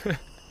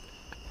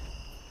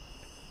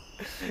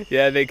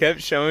 Yeah, they kept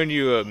showing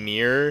you a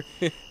mirror,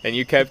 and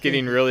you kept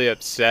getting really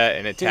upset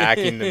and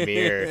attacking the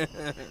mirror,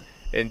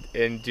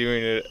 and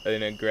doing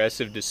an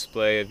aggressive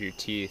display of your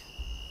teeth.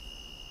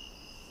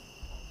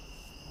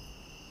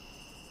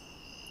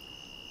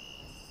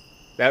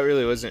 That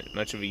really wasn't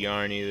much of a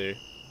yarn either.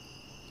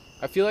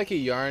 I feel like a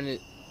yarn,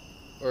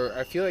 or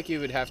I feel like it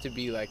would have to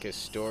be like a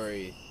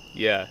story.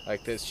 Yeah.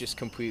 Like that's just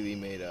completely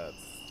made up.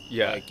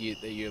 Yeah. Like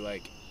you're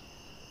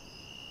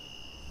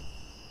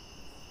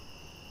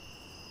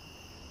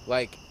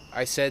like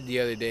I said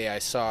the other day, I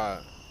saw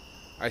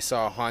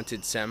a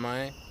haunted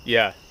semi.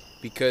 Yeah.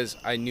 Because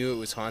I knew it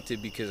was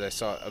haunted because I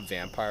saw a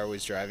vampire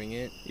was driving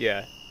it.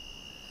 Yeah.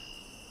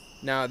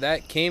 Now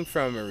that came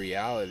from a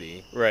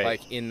reality. Right.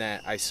 Like in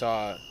that I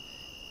saw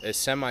a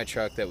semi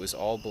truck that was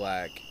all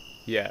black.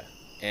 Yeah.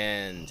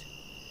 And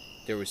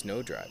there was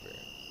no driver.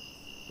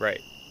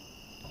 Right.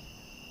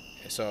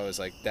 So I was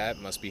like,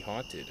 that must be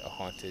haunted. A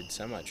haunted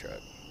semi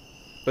truck.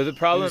 But the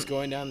problem, it was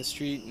going down the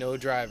street, no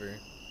driver,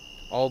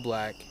 all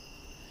black.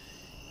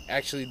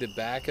 Actually, the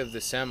back of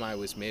the semi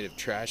was made of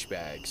trash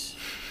bags,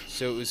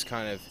 so it was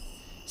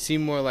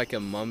seemed more like a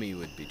mummy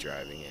would be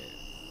driving it.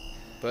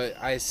 But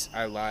I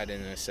lied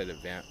and I said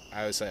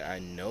I was like, I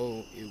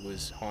know it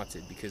was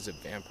haunted because a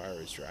vampire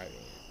was driving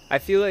it. I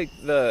feel like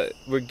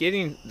we're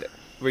getting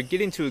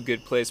to a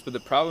good place, but the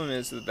problem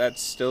is that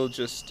that's still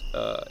just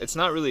it's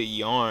not really a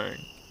yarn.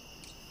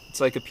 It's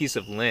like a piece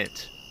of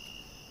lint.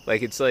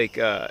 Like it's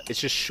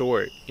just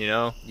short, you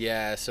know?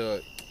 Yeah,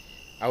 so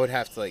I would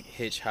have to like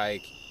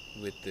hitchhike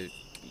with the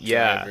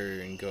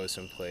driver and go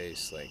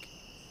someplace like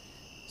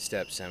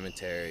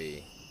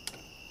Cemetary.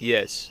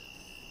 Yes.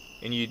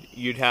 And he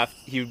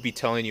would be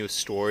telling you a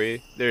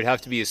story. There'd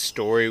have to be a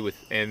story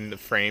within the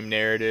frame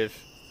narrative.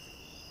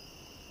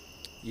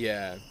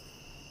 Yeah.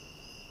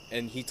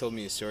 And he told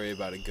me a story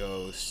about a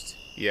ghost.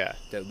 Yeah.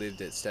 That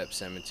lived at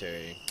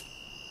Cemetary.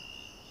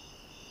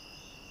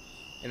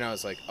 And I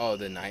was like, oh,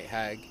 the night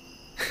hag?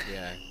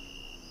 Yeah.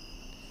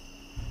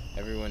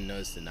 Everyone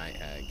knows the night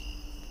hag.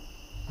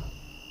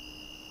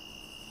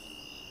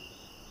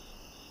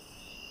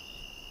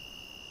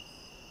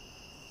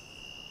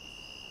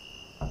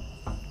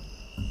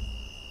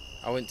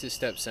 I went to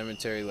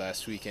Cemetary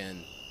last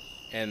weekend,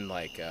 and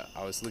like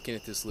I was looking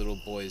at this little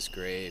boy's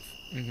grave,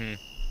 and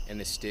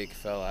a stick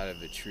fell out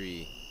of a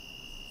tree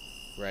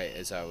right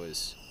as I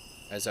was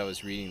as I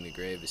was reading the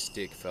grave, a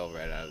stick fell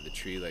right out of the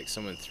tree, like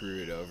someone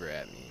threw it over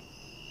at me.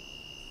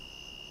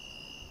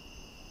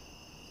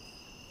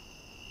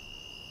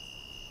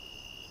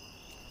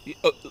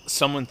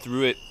 Someone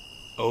threw it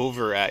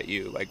over at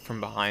you, like from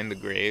behind the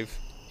grave?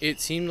 It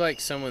seemed like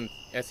someone,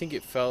 I think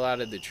it fell out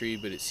of the tree,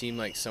 but it seemed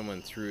like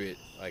someone threw it,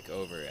 like,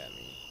 over at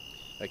me.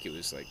 Like it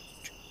was like,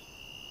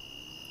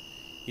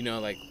 you know,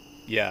 like...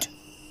 Yeah.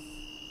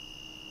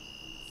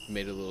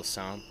 Made a little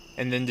sound.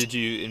 And then did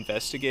you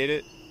investigate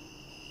it?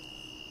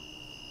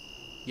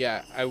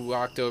 Yeah, I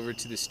walked over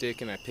to the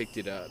stick and I picked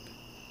it up.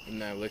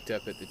 And I looked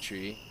up at the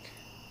tree.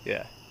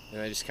 Yeah.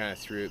 And I just kind of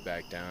threw it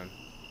back down.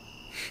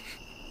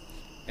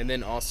 And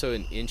then also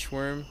an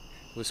inchworm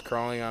was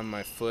crawling on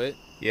my foot.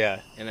 Yeah.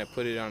 And I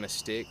put it on a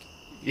stick.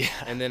 Yeah.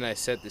 And then I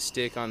set the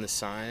stick on the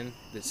sign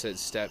that said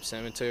Step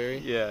Cemetery.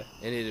 Yeah.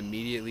 And it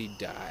immediately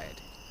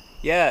died.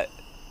 Yeah.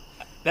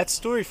 That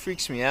story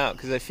freaks me out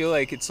because I feel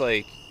like it's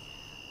like...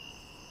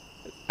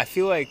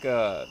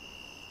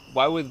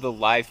 why would the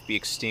life be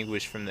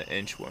extinguished from the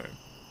inchworm?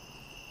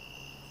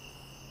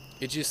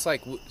 It just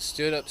like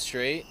stood up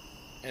straight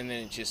and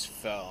then it just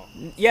fell.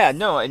 Yeah,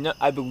 no,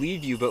 I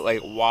believe you, but like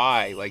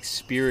why? Like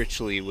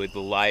spiritually would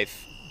the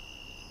life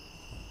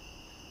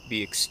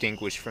be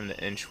extinguished from the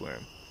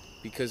inchworm?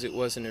 Because it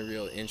wasn't a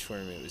real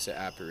inchworm, it was an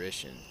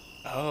apparition.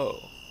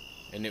 Oh.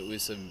 And it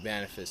was a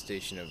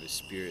manifestation of a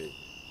spirit.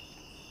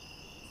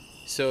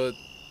 So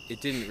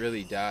it didn't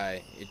really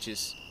die, it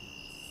just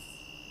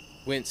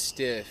went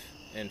stiff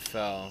and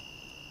fell.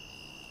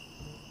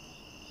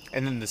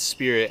 And then the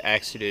spirit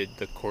exited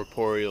the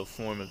corporeal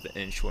form of the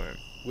inchworm.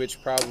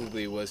 Which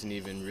probably wasn't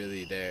even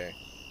really there.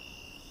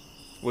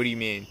 What do you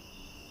mean?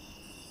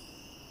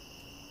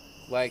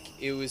 Like,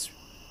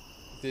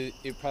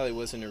 it probably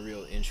wasn't a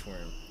real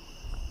inchworm.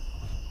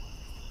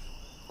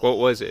 What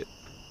was it?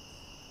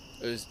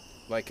 It was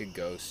like a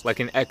ghost. Like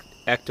an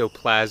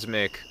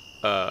ectoplasmic,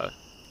 a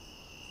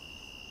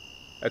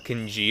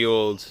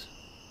congealed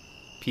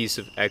piece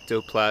of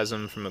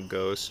ectoplasm from a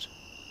ghost.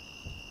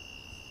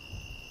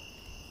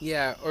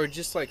 Yeah, or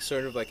just like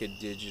sort of like a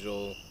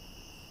digital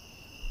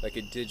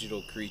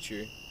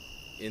creature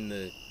in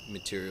the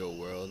material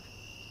world.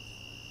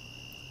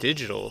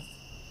 Digital?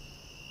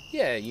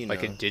 Yeah, you know.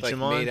 Like a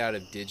Digimon? Like made out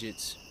of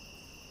digits.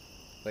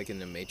 Like in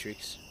the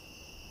Matrix.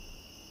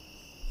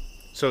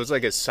 So it's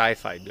like a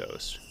sci-fi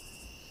ghost.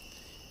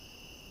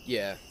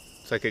 Yeah.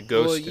 It's like a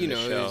ghost in the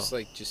shell. Well, it's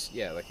like just,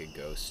 yeah, like a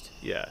ghost.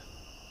 Yeah.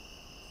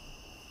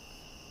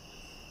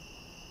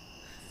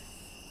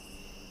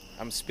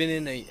 I'm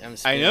spinning a yarn.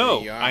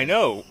 I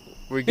know.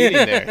 We're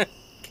getting there.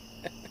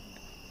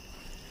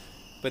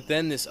 But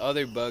then this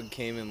other bug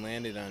came and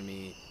landed on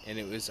me, and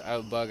it was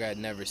a bug I'd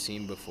never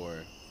seen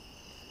before.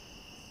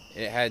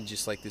 It had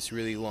just like this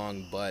really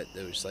long butt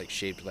that was like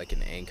shaped like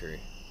an anchor.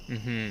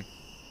 Mm-hmm.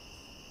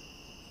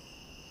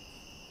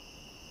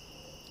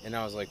 And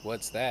I was like,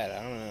 what's that?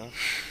 I don't know.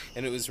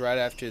 And it was right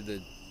after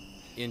the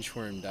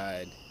inchworm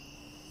died.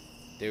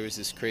 There was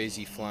this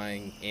crazy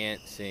flying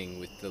ant thing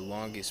with the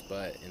longest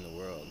butt in the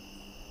world.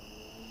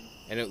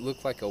 And it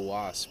looked like a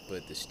wasp,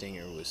 but the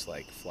stinger was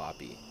like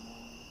floppy.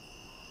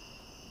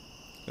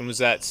 And was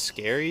that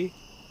scary?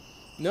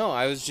 No,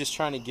 I was just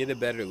trying to get a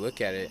better look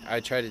at it.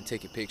 I tried to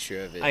take a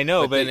picture of it. I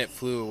know, but then it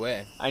flew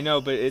away. I know,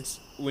 but it's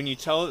when you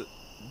tell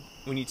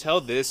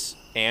this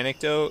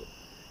anecdote,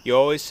 you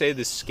always say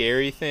the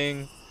scary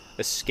thing,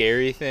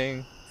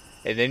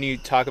 and then you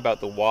talk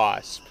about the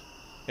wasp.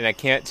 And I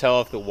can't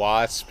tell if the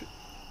wasp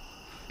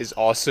is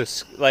also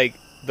like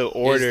the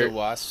order. Is the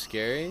wasp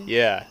scary?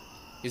 Yeah.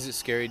 Is it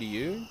scary to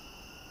you?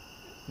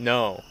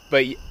 No,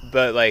 but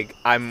like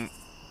I'm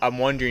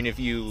wondering if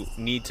you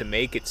need to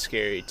make it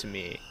scary to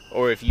me,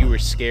 or if you were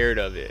scared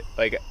of it.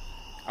 Like,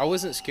 I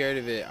wasn't scared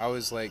of it. I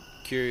was like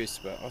curious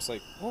about. I was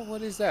like, well,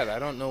 what is that? I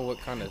don't know what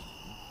kind of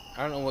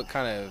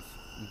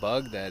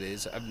bug that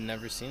is. I've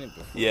never seen it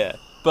before. Yeah,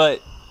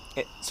 but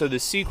so the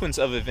sequence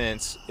of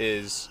events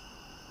is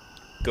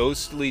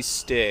ghostly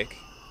stick.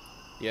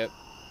 Yep.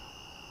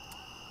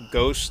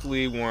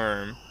 Ghostly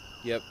worm.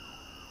 Yep.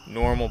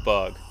 Normal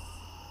bug.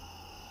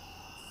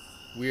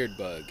 Weird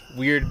bug.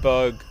 Weird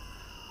bug,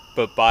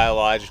 but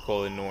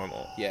biological and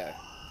normal. Yeah.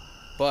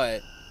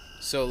 But,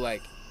 so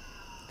like,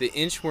 the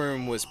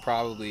inchworm was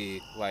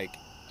probably like,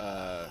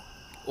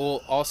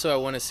 well, also I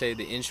want to say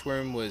the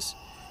inchworm was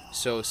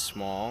so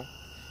small.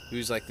 It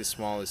was like the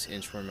smallest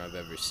inchworm I've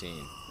ever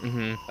seen.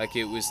 Mm-hmm. Like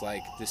it was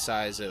like the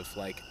size of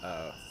like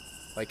a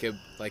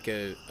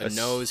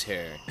nose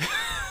hair.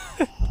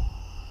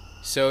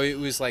 So it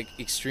was like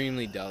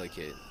extremely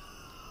delicate.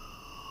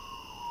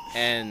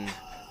 And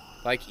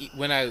like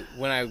when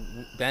I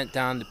bent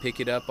down to pick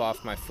it up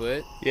off my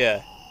foot,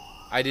 yeah,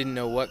 I didn't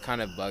know what kind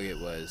of bug it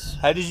was.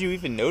 How did you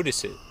even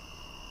notice it?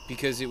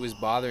 Because it was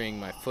bothering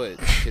my foot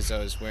because I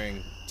was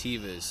wearing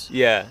Tevas.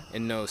 Yeah.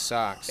 And no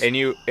socks. And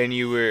you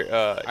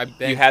were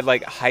you had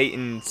like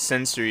heightened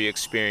sensory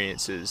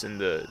experiences in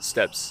the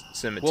Steps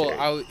Cemetery.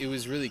 Well, it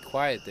was really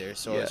quiet there,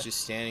 so I was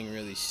just standing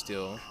really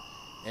still,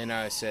 and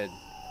I said,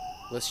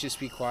 "Let's just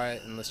be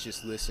quiet and let's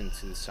just listen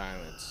to the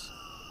silence."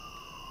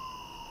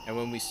 And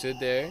when we stood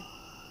there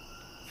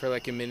for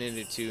like a minute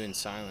or two in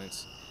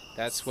silence,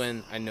 that's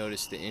when I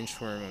noticed the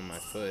inchworm on my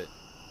foot.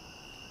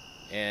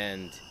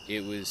 And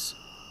it was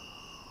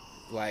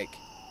like,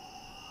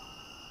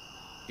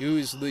 it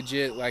was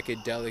legit like a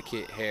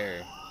delicate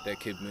hair that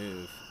could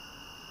move.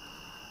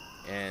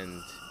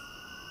 And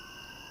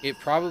it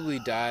probably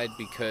died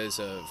because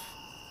of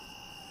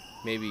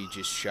maybe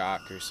just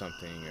shock or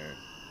something, or,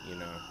 you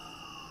know.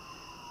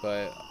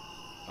 But,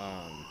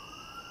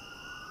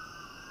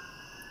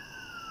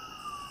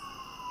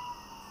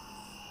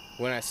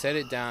 when I set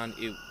it down,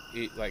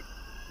 it like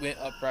went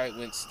upright,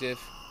 went stiff,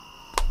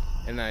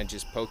 and then I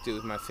just poked it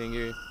with my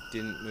finger,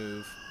 didn't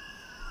move,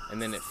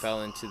 and then it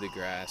fell into the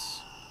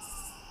grass,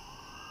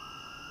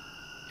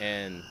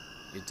 and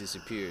it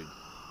disappeared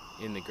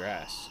in the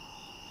grass.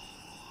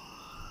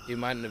 It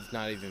might have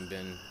not even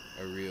been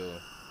a real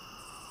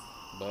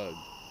bug.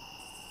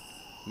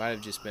 Might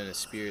have just been a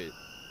spirit.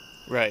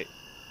 Right.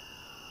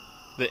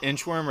 The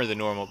inchworm or the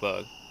normal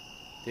bug?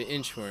 The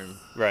inchworm.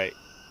 Right.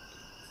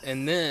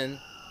 And then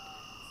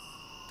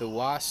the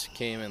wasp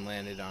came and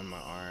landed on my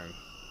arm.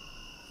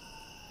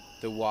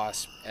 The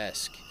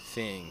wasp-esque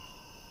thing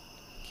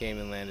came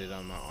and landed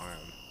on my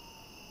arm.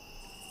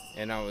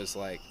 And I was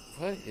like,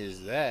 what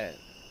is that?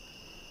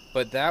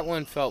 But that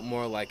one felt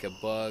more like a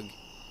bug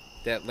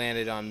that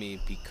landed on me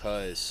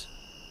because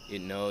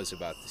it knows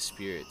about the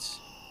spirits.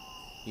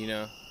 You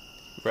know?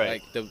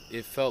 Right. Like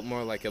it felt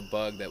more like a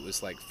bug that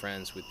was like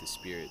friends with the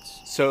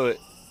spirits. So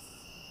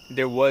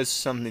there was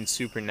something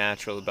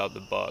supernatural about the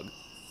bug.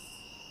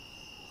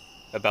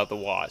 About the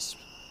wasp.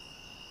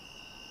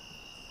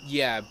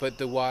 Yeah, but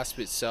the wasp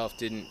itself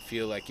didn't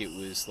feel like it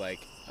was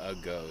like a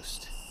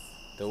ghost.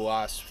 The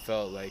wasp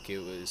felt like it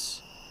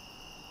was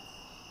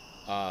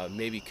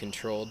maybe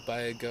controlled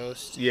by a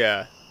ghost.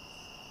 Yeah.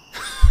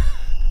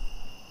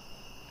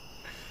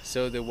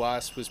 So the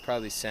wasp was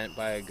probably sent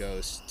by a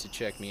ghost to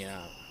check me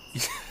out.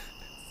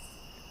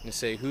 And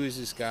say, who is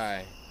this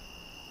guy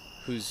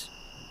who's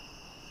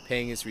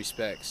paying his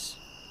respects?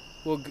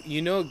 Well,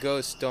 you know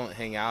ghosts don't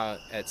hang out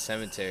at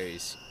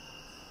cemeteries.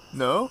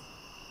 No?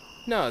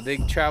 No, they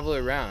travel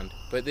around,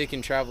 but they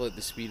can travel at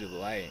the speed of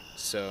light.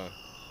 So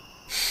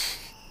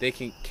they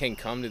can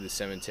come to the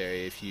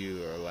cemetery if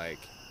you are like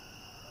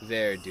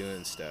there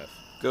doing stuff.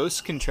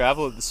 Ghosts can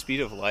travel at the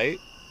speed of light?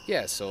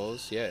 Yeah,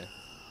 souls, yeah.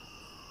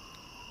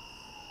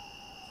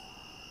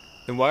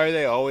 Then why are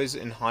they always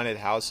in haunted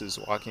houses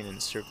walking in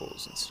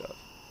circles and stuff?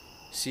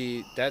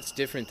 See, that's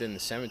different than the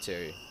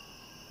cemetery.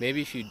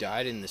 Maybe if you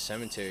died in the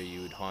cemetery,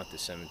 you would haunt the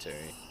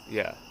cemetery.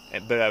 Yeah,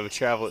 but I would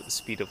travel at the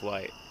speed of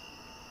light.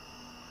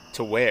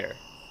 To where?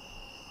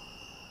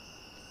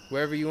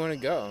 Wherever you want to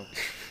go.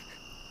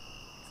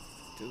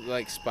 To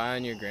like spy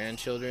on your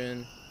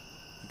grandchildren,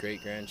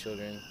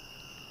 great-grandchildren.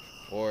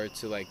 Or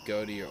to like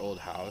go to your old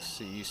house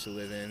that you used to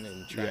live in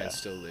and try and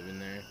still live in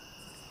there.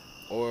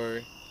 Or...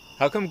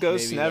 How come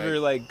ghosts never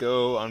like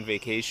go on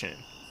vacation?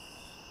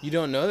 You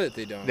don't know that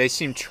they don't. They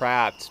seem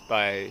trapped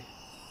by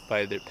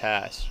their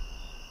past.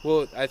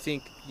 Well, I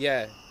think,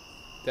 yeah,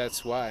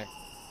 that's why.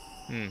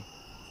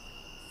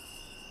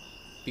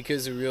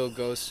 Because a real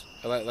ghost,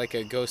 like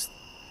a ghost,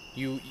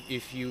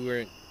 if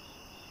you're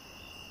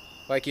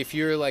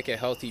like a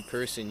healthy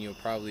person, you'll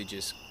probably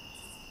just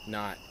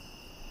not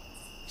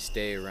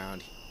stay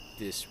around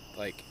this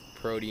like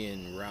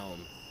protean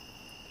realm,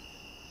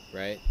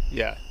 right?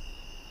 Yeah.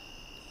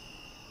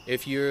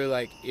 If you're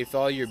like, if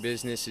all your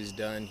business is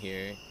done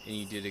here and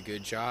you did a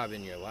good job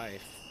in your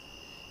life,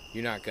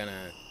 you're not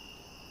gonna,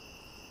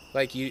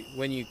 like,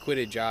 when you quit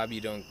a job,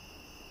 you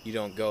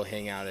don't go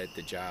hang out at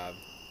the job.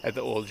 At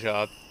the old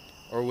job.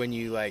 Or when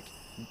you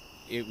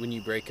when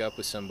you break up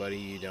with somebody,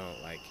 you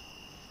don't like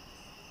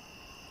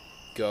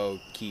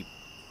keep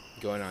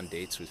going on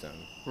dates with them.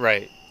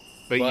 Right.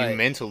 But you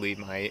mentally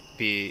might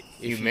be,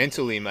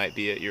 mentally might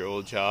be at your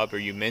old job, or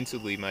you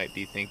mentally might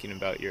be thinking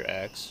about your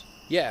ex.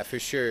 Yeah, for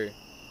sure.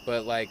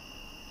 But like,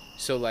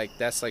 so like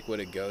that's like what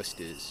a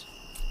ghost is.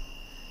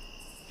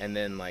 And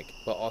then like,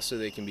 but also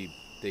they can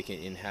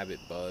inhabit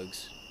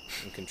bugs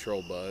and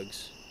control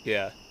bugs.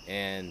 Yeah.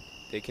 And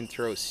they can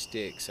throw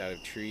sticks out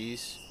of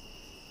trees.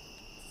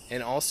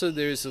 And also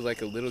there's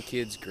like a little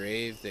kid's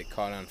grave that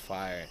caught on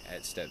fire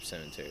at Step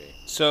Cemetery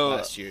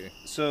last year.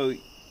 So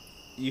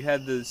you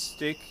had the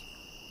stick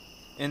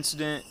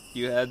incident,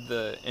 you had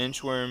the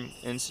inchworm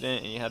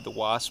incident, and you had the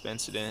wasp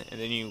incident,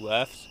 and then you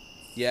left?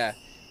 Yeah.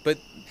 But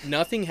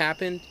nothing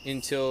happened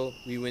until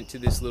we went to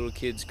this little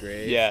kid's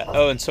grave. Yeah.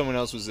 Oh, and someone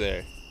else was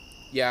there.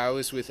 Yeah, I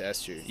was with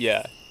Esther.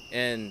 Yeah.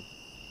 And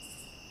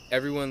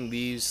everyone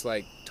leaves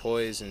like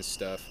toys and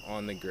stuff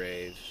on the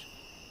grave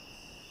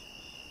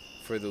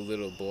for the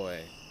little boy,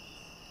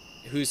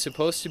 who's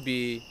supposed to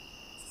be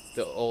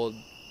the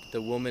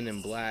woman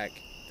in black,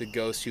 the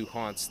ghost who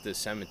haunts the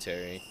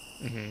cemetery.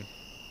 Mm-hmm.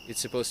 It's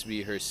supposed to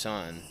be her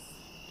son.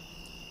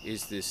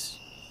 Is this...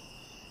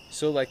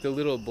 So like the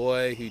little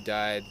boy who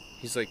died,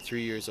 he's like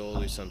 3 years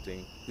old or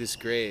something. This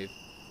grave,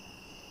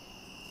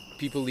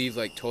 people leave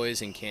like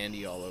toys and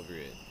candy all over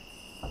it.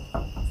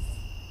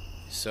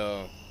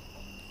 So,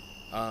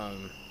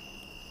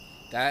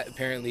 that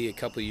apparently a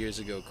couple years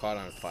ago caught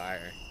on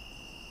fire.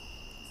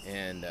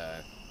 And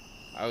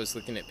I was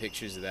looking at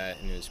pictures of that,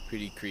 and it was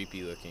pretty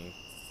creepy looking.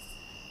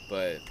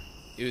 But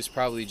it was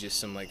probably just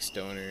some like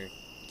stoner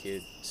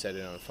kid set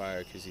it on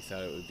fire because he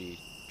thought it would be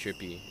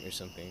trippy or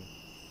something.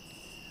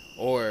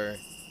 Or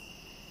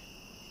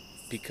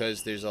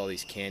because there's all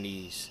these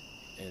candies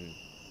and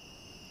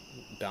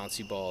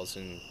bouncy balls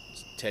and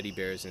teddy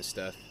bears and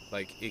stuff.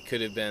 Like, it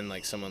could have been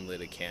like someone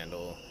lit a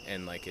candle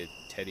and like a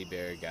teddy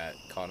bear got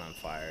caught on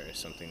fire or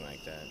something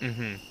like that.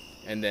 Mm-hmm.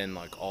 And then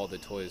like all the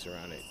toys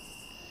around it.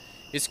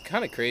 It's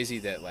kind of crazy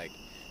that like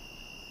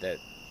that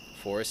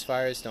forest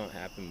fires don't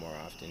happen more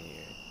often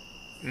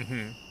here.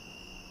 Mm-hmm.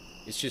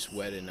 It's just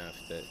wet enough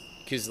that,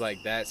 because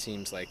like that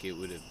seems like it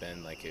would have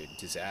been like a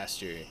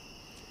disaster.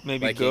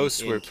 Maybe like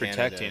ghosts in were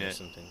Canada protecting or it.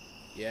 something.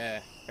 Yeah.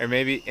 Or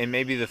maybe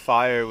the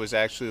fire was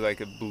actually like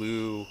a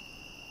blue,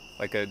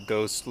 like a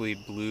ghostly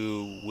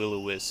blue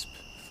will-o-wisp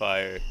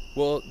fire.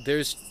 Well,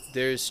 there's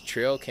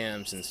trail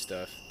cams and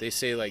stuff. They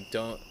say like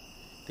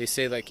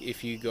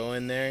if you go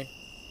in there,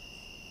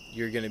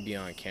 you're gonna be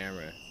on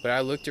camera. But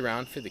I looked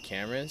around for the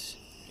cameras.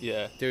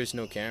 Yeah. There's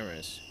no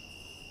cameras.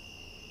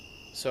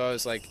 So I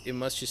was like, it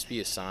must just be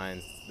a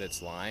sign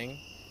that's lying,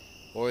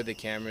 or the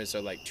cameras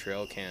are like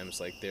trail cams,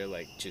 like they're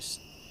like just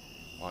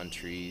on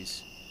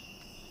trees.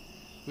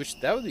 Which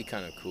that would be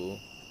kind of cool.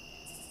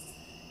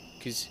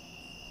 'Cause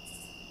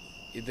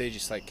they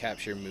just like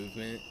capture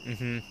movement.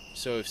 Mm-hmm.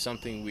 So if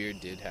something weird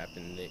did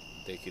happen,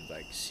 they could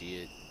like see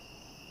it.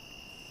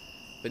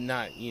 But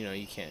not,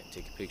 you can't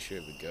take a picture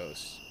of a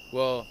ghost.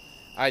 Well,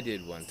 I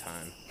did one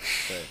time,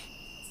 but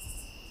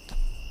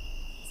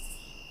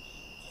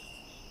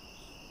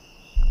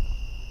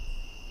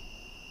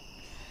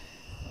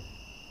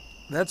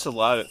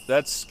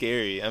That's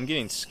scary. I'm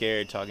getting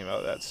scared talking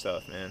about that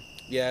stuff, man.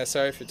 yeah,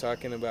 sorry for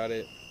talking about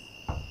it.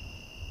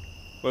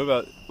 What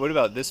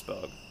about this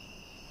bug?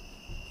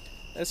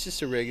 That's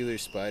just a regular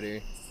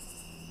spider.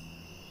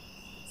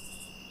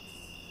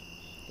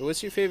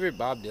 What's your favorite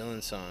Bob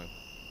Dylan song?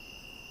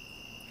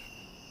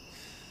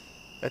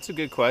 That's a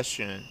good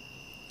question.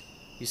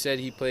 You said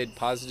he played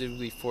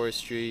Positively 4th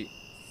Street,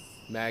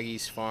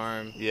 Maggie's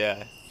Farm,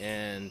 Yeah.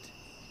 and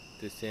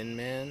The Thin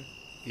Man.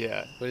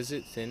 Yeah. What is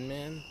it? Thin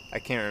Man? I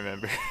can't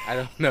remember. I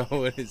don't know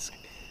what it's.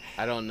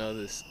 I don't know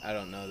this. I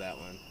don't know that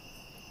one.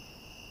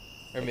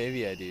 Or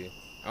maybe I do.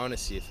 I want to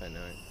see if I know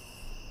it.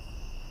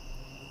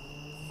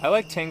 I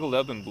like Tangled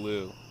Up in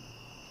Blue.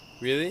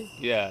 Really?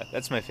 Yeah,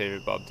 that's my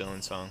favorite Bob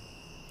Dylan song.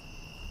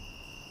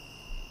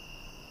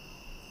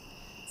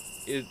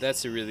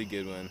 That's a really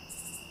good one.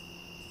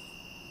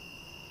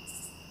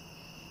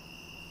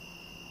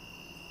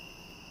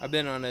 I've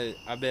been on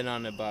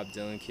a Bob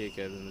Dylan kick.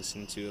 I've been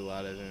listening to a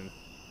lot of him.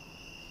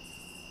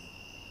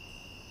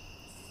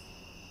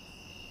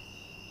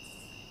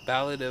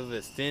 Ballad of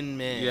a Thin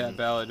Man. Yeah,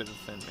 Ballad of a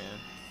Thin Man.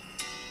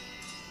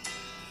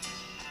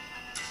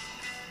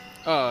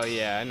 Oh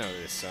yeah, I know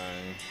this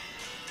song.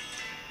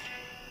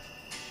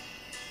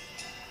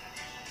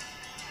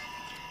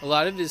 A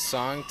lot of his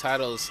song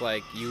titles,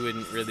 like, you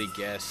wouldn't really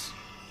guess.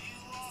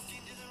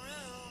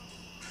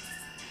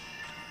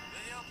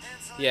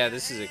 Yeah,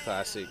 this is a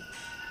classic.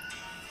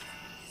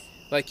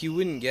 Like, you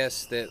wouldn't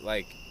guess that,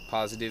 like,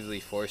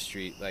 Positively 4th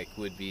Street, like,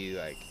 would be,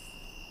 like,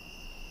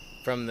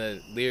 from the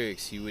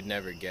lyrics, you would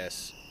never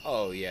guess,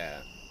 oh, yeah,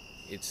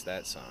 it's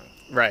that song.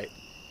 Right.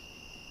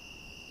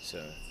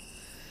 So,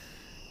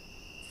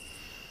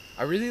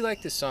 I really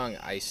like the song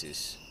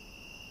Isis.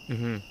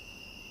 Mm-hmm.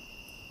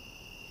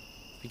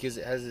 Because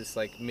it has this,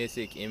 like,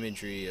 mythic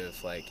imagery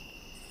of, like,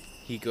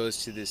 he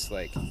goes to this,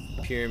 like,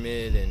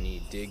 pyramid and he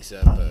digs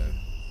up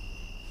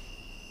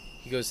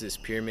he goes to this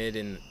pyramid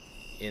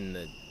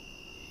in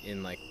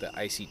like the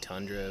icy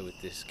tundra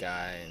with this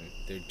guy, and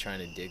they're trying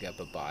to dig up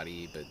a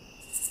body, but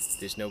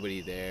there's nobody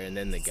there, and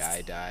then the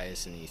guy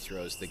dies and he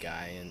throws the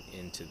guy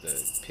into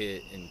the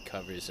pit and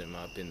covers him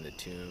up in the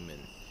tomb, and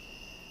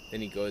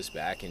then he goes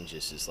back and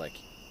just is like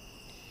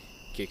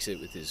kicks it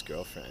with his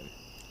girlfriend.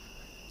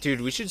 Dude,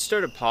 we should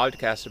start a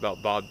podcast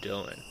about Bob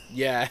Dylan.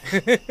 Yeah.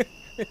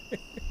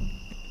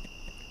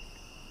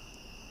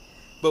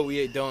 But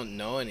we don't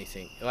know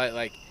anything.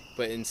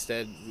 But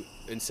instead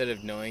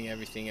of knowing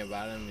everything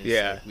about him,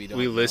 it's like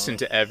we listen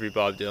to every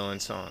Bob Dylan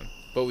song.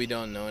 But we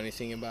don't know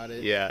anything about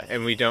it. Yeah,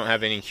 and we don't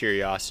have any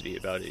curiosity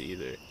about it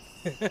either.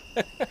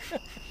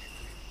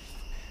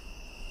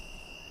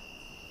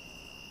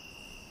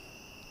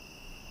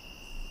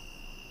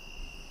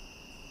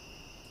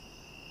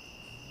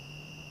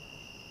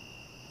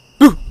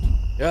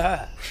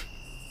 Yeah.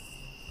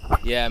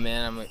 Yeah,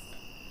 man.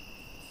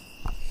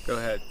 Go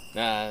ahead.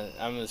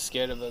 I'm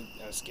scared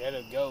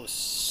of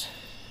ghosts.